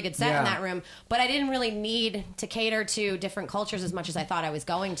had a really good set Yeah. in that room, but I didn't really need to cater to different cultures as much as I thought I was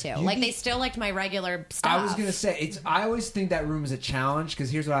going to. Like they still liked my regular stuff. I was gonna say I always think that room is a challenge because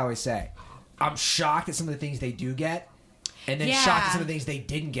here's what I always say: I'm shocked at some of the things they do get, and then Yeah. shocked at some of the things they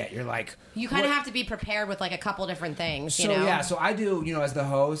didn't get. You're like, You kind of what? have to be prepared with like a couple different things, So you know? yeah, so I do, as the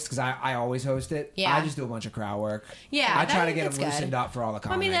host because I always host it. Yeah. I just do a bunch of crowd work. Yeah, I try to get that's them good. loosened up for all the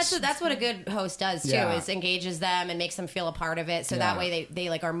Well, I comics. mean, that's what a good host does too, Yeah. is engages them and makes them feel a part of it. So Yeah. that way they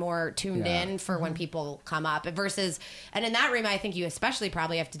like are more tuned Yeah. in for when people come up versus, and in that room, I think you especially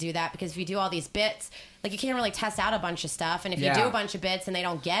probably have to do that because if you do all these bits, like you can't really test out a bunch of stuff, and if you Yeah. do a bunch of bits and they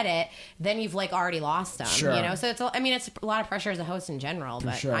don't get it, then you've like already lost them. Sure. You know, so it's a lot of pressure as a host in general,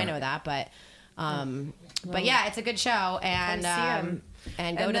 but sure. I know that, but yeah, it's a good show, and Come see 'em.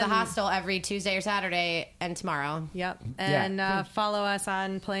 and go And to the then- hostel every Tuesday or Saturday and tomorrow Yep. And follow us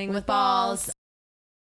on Playing with with balls.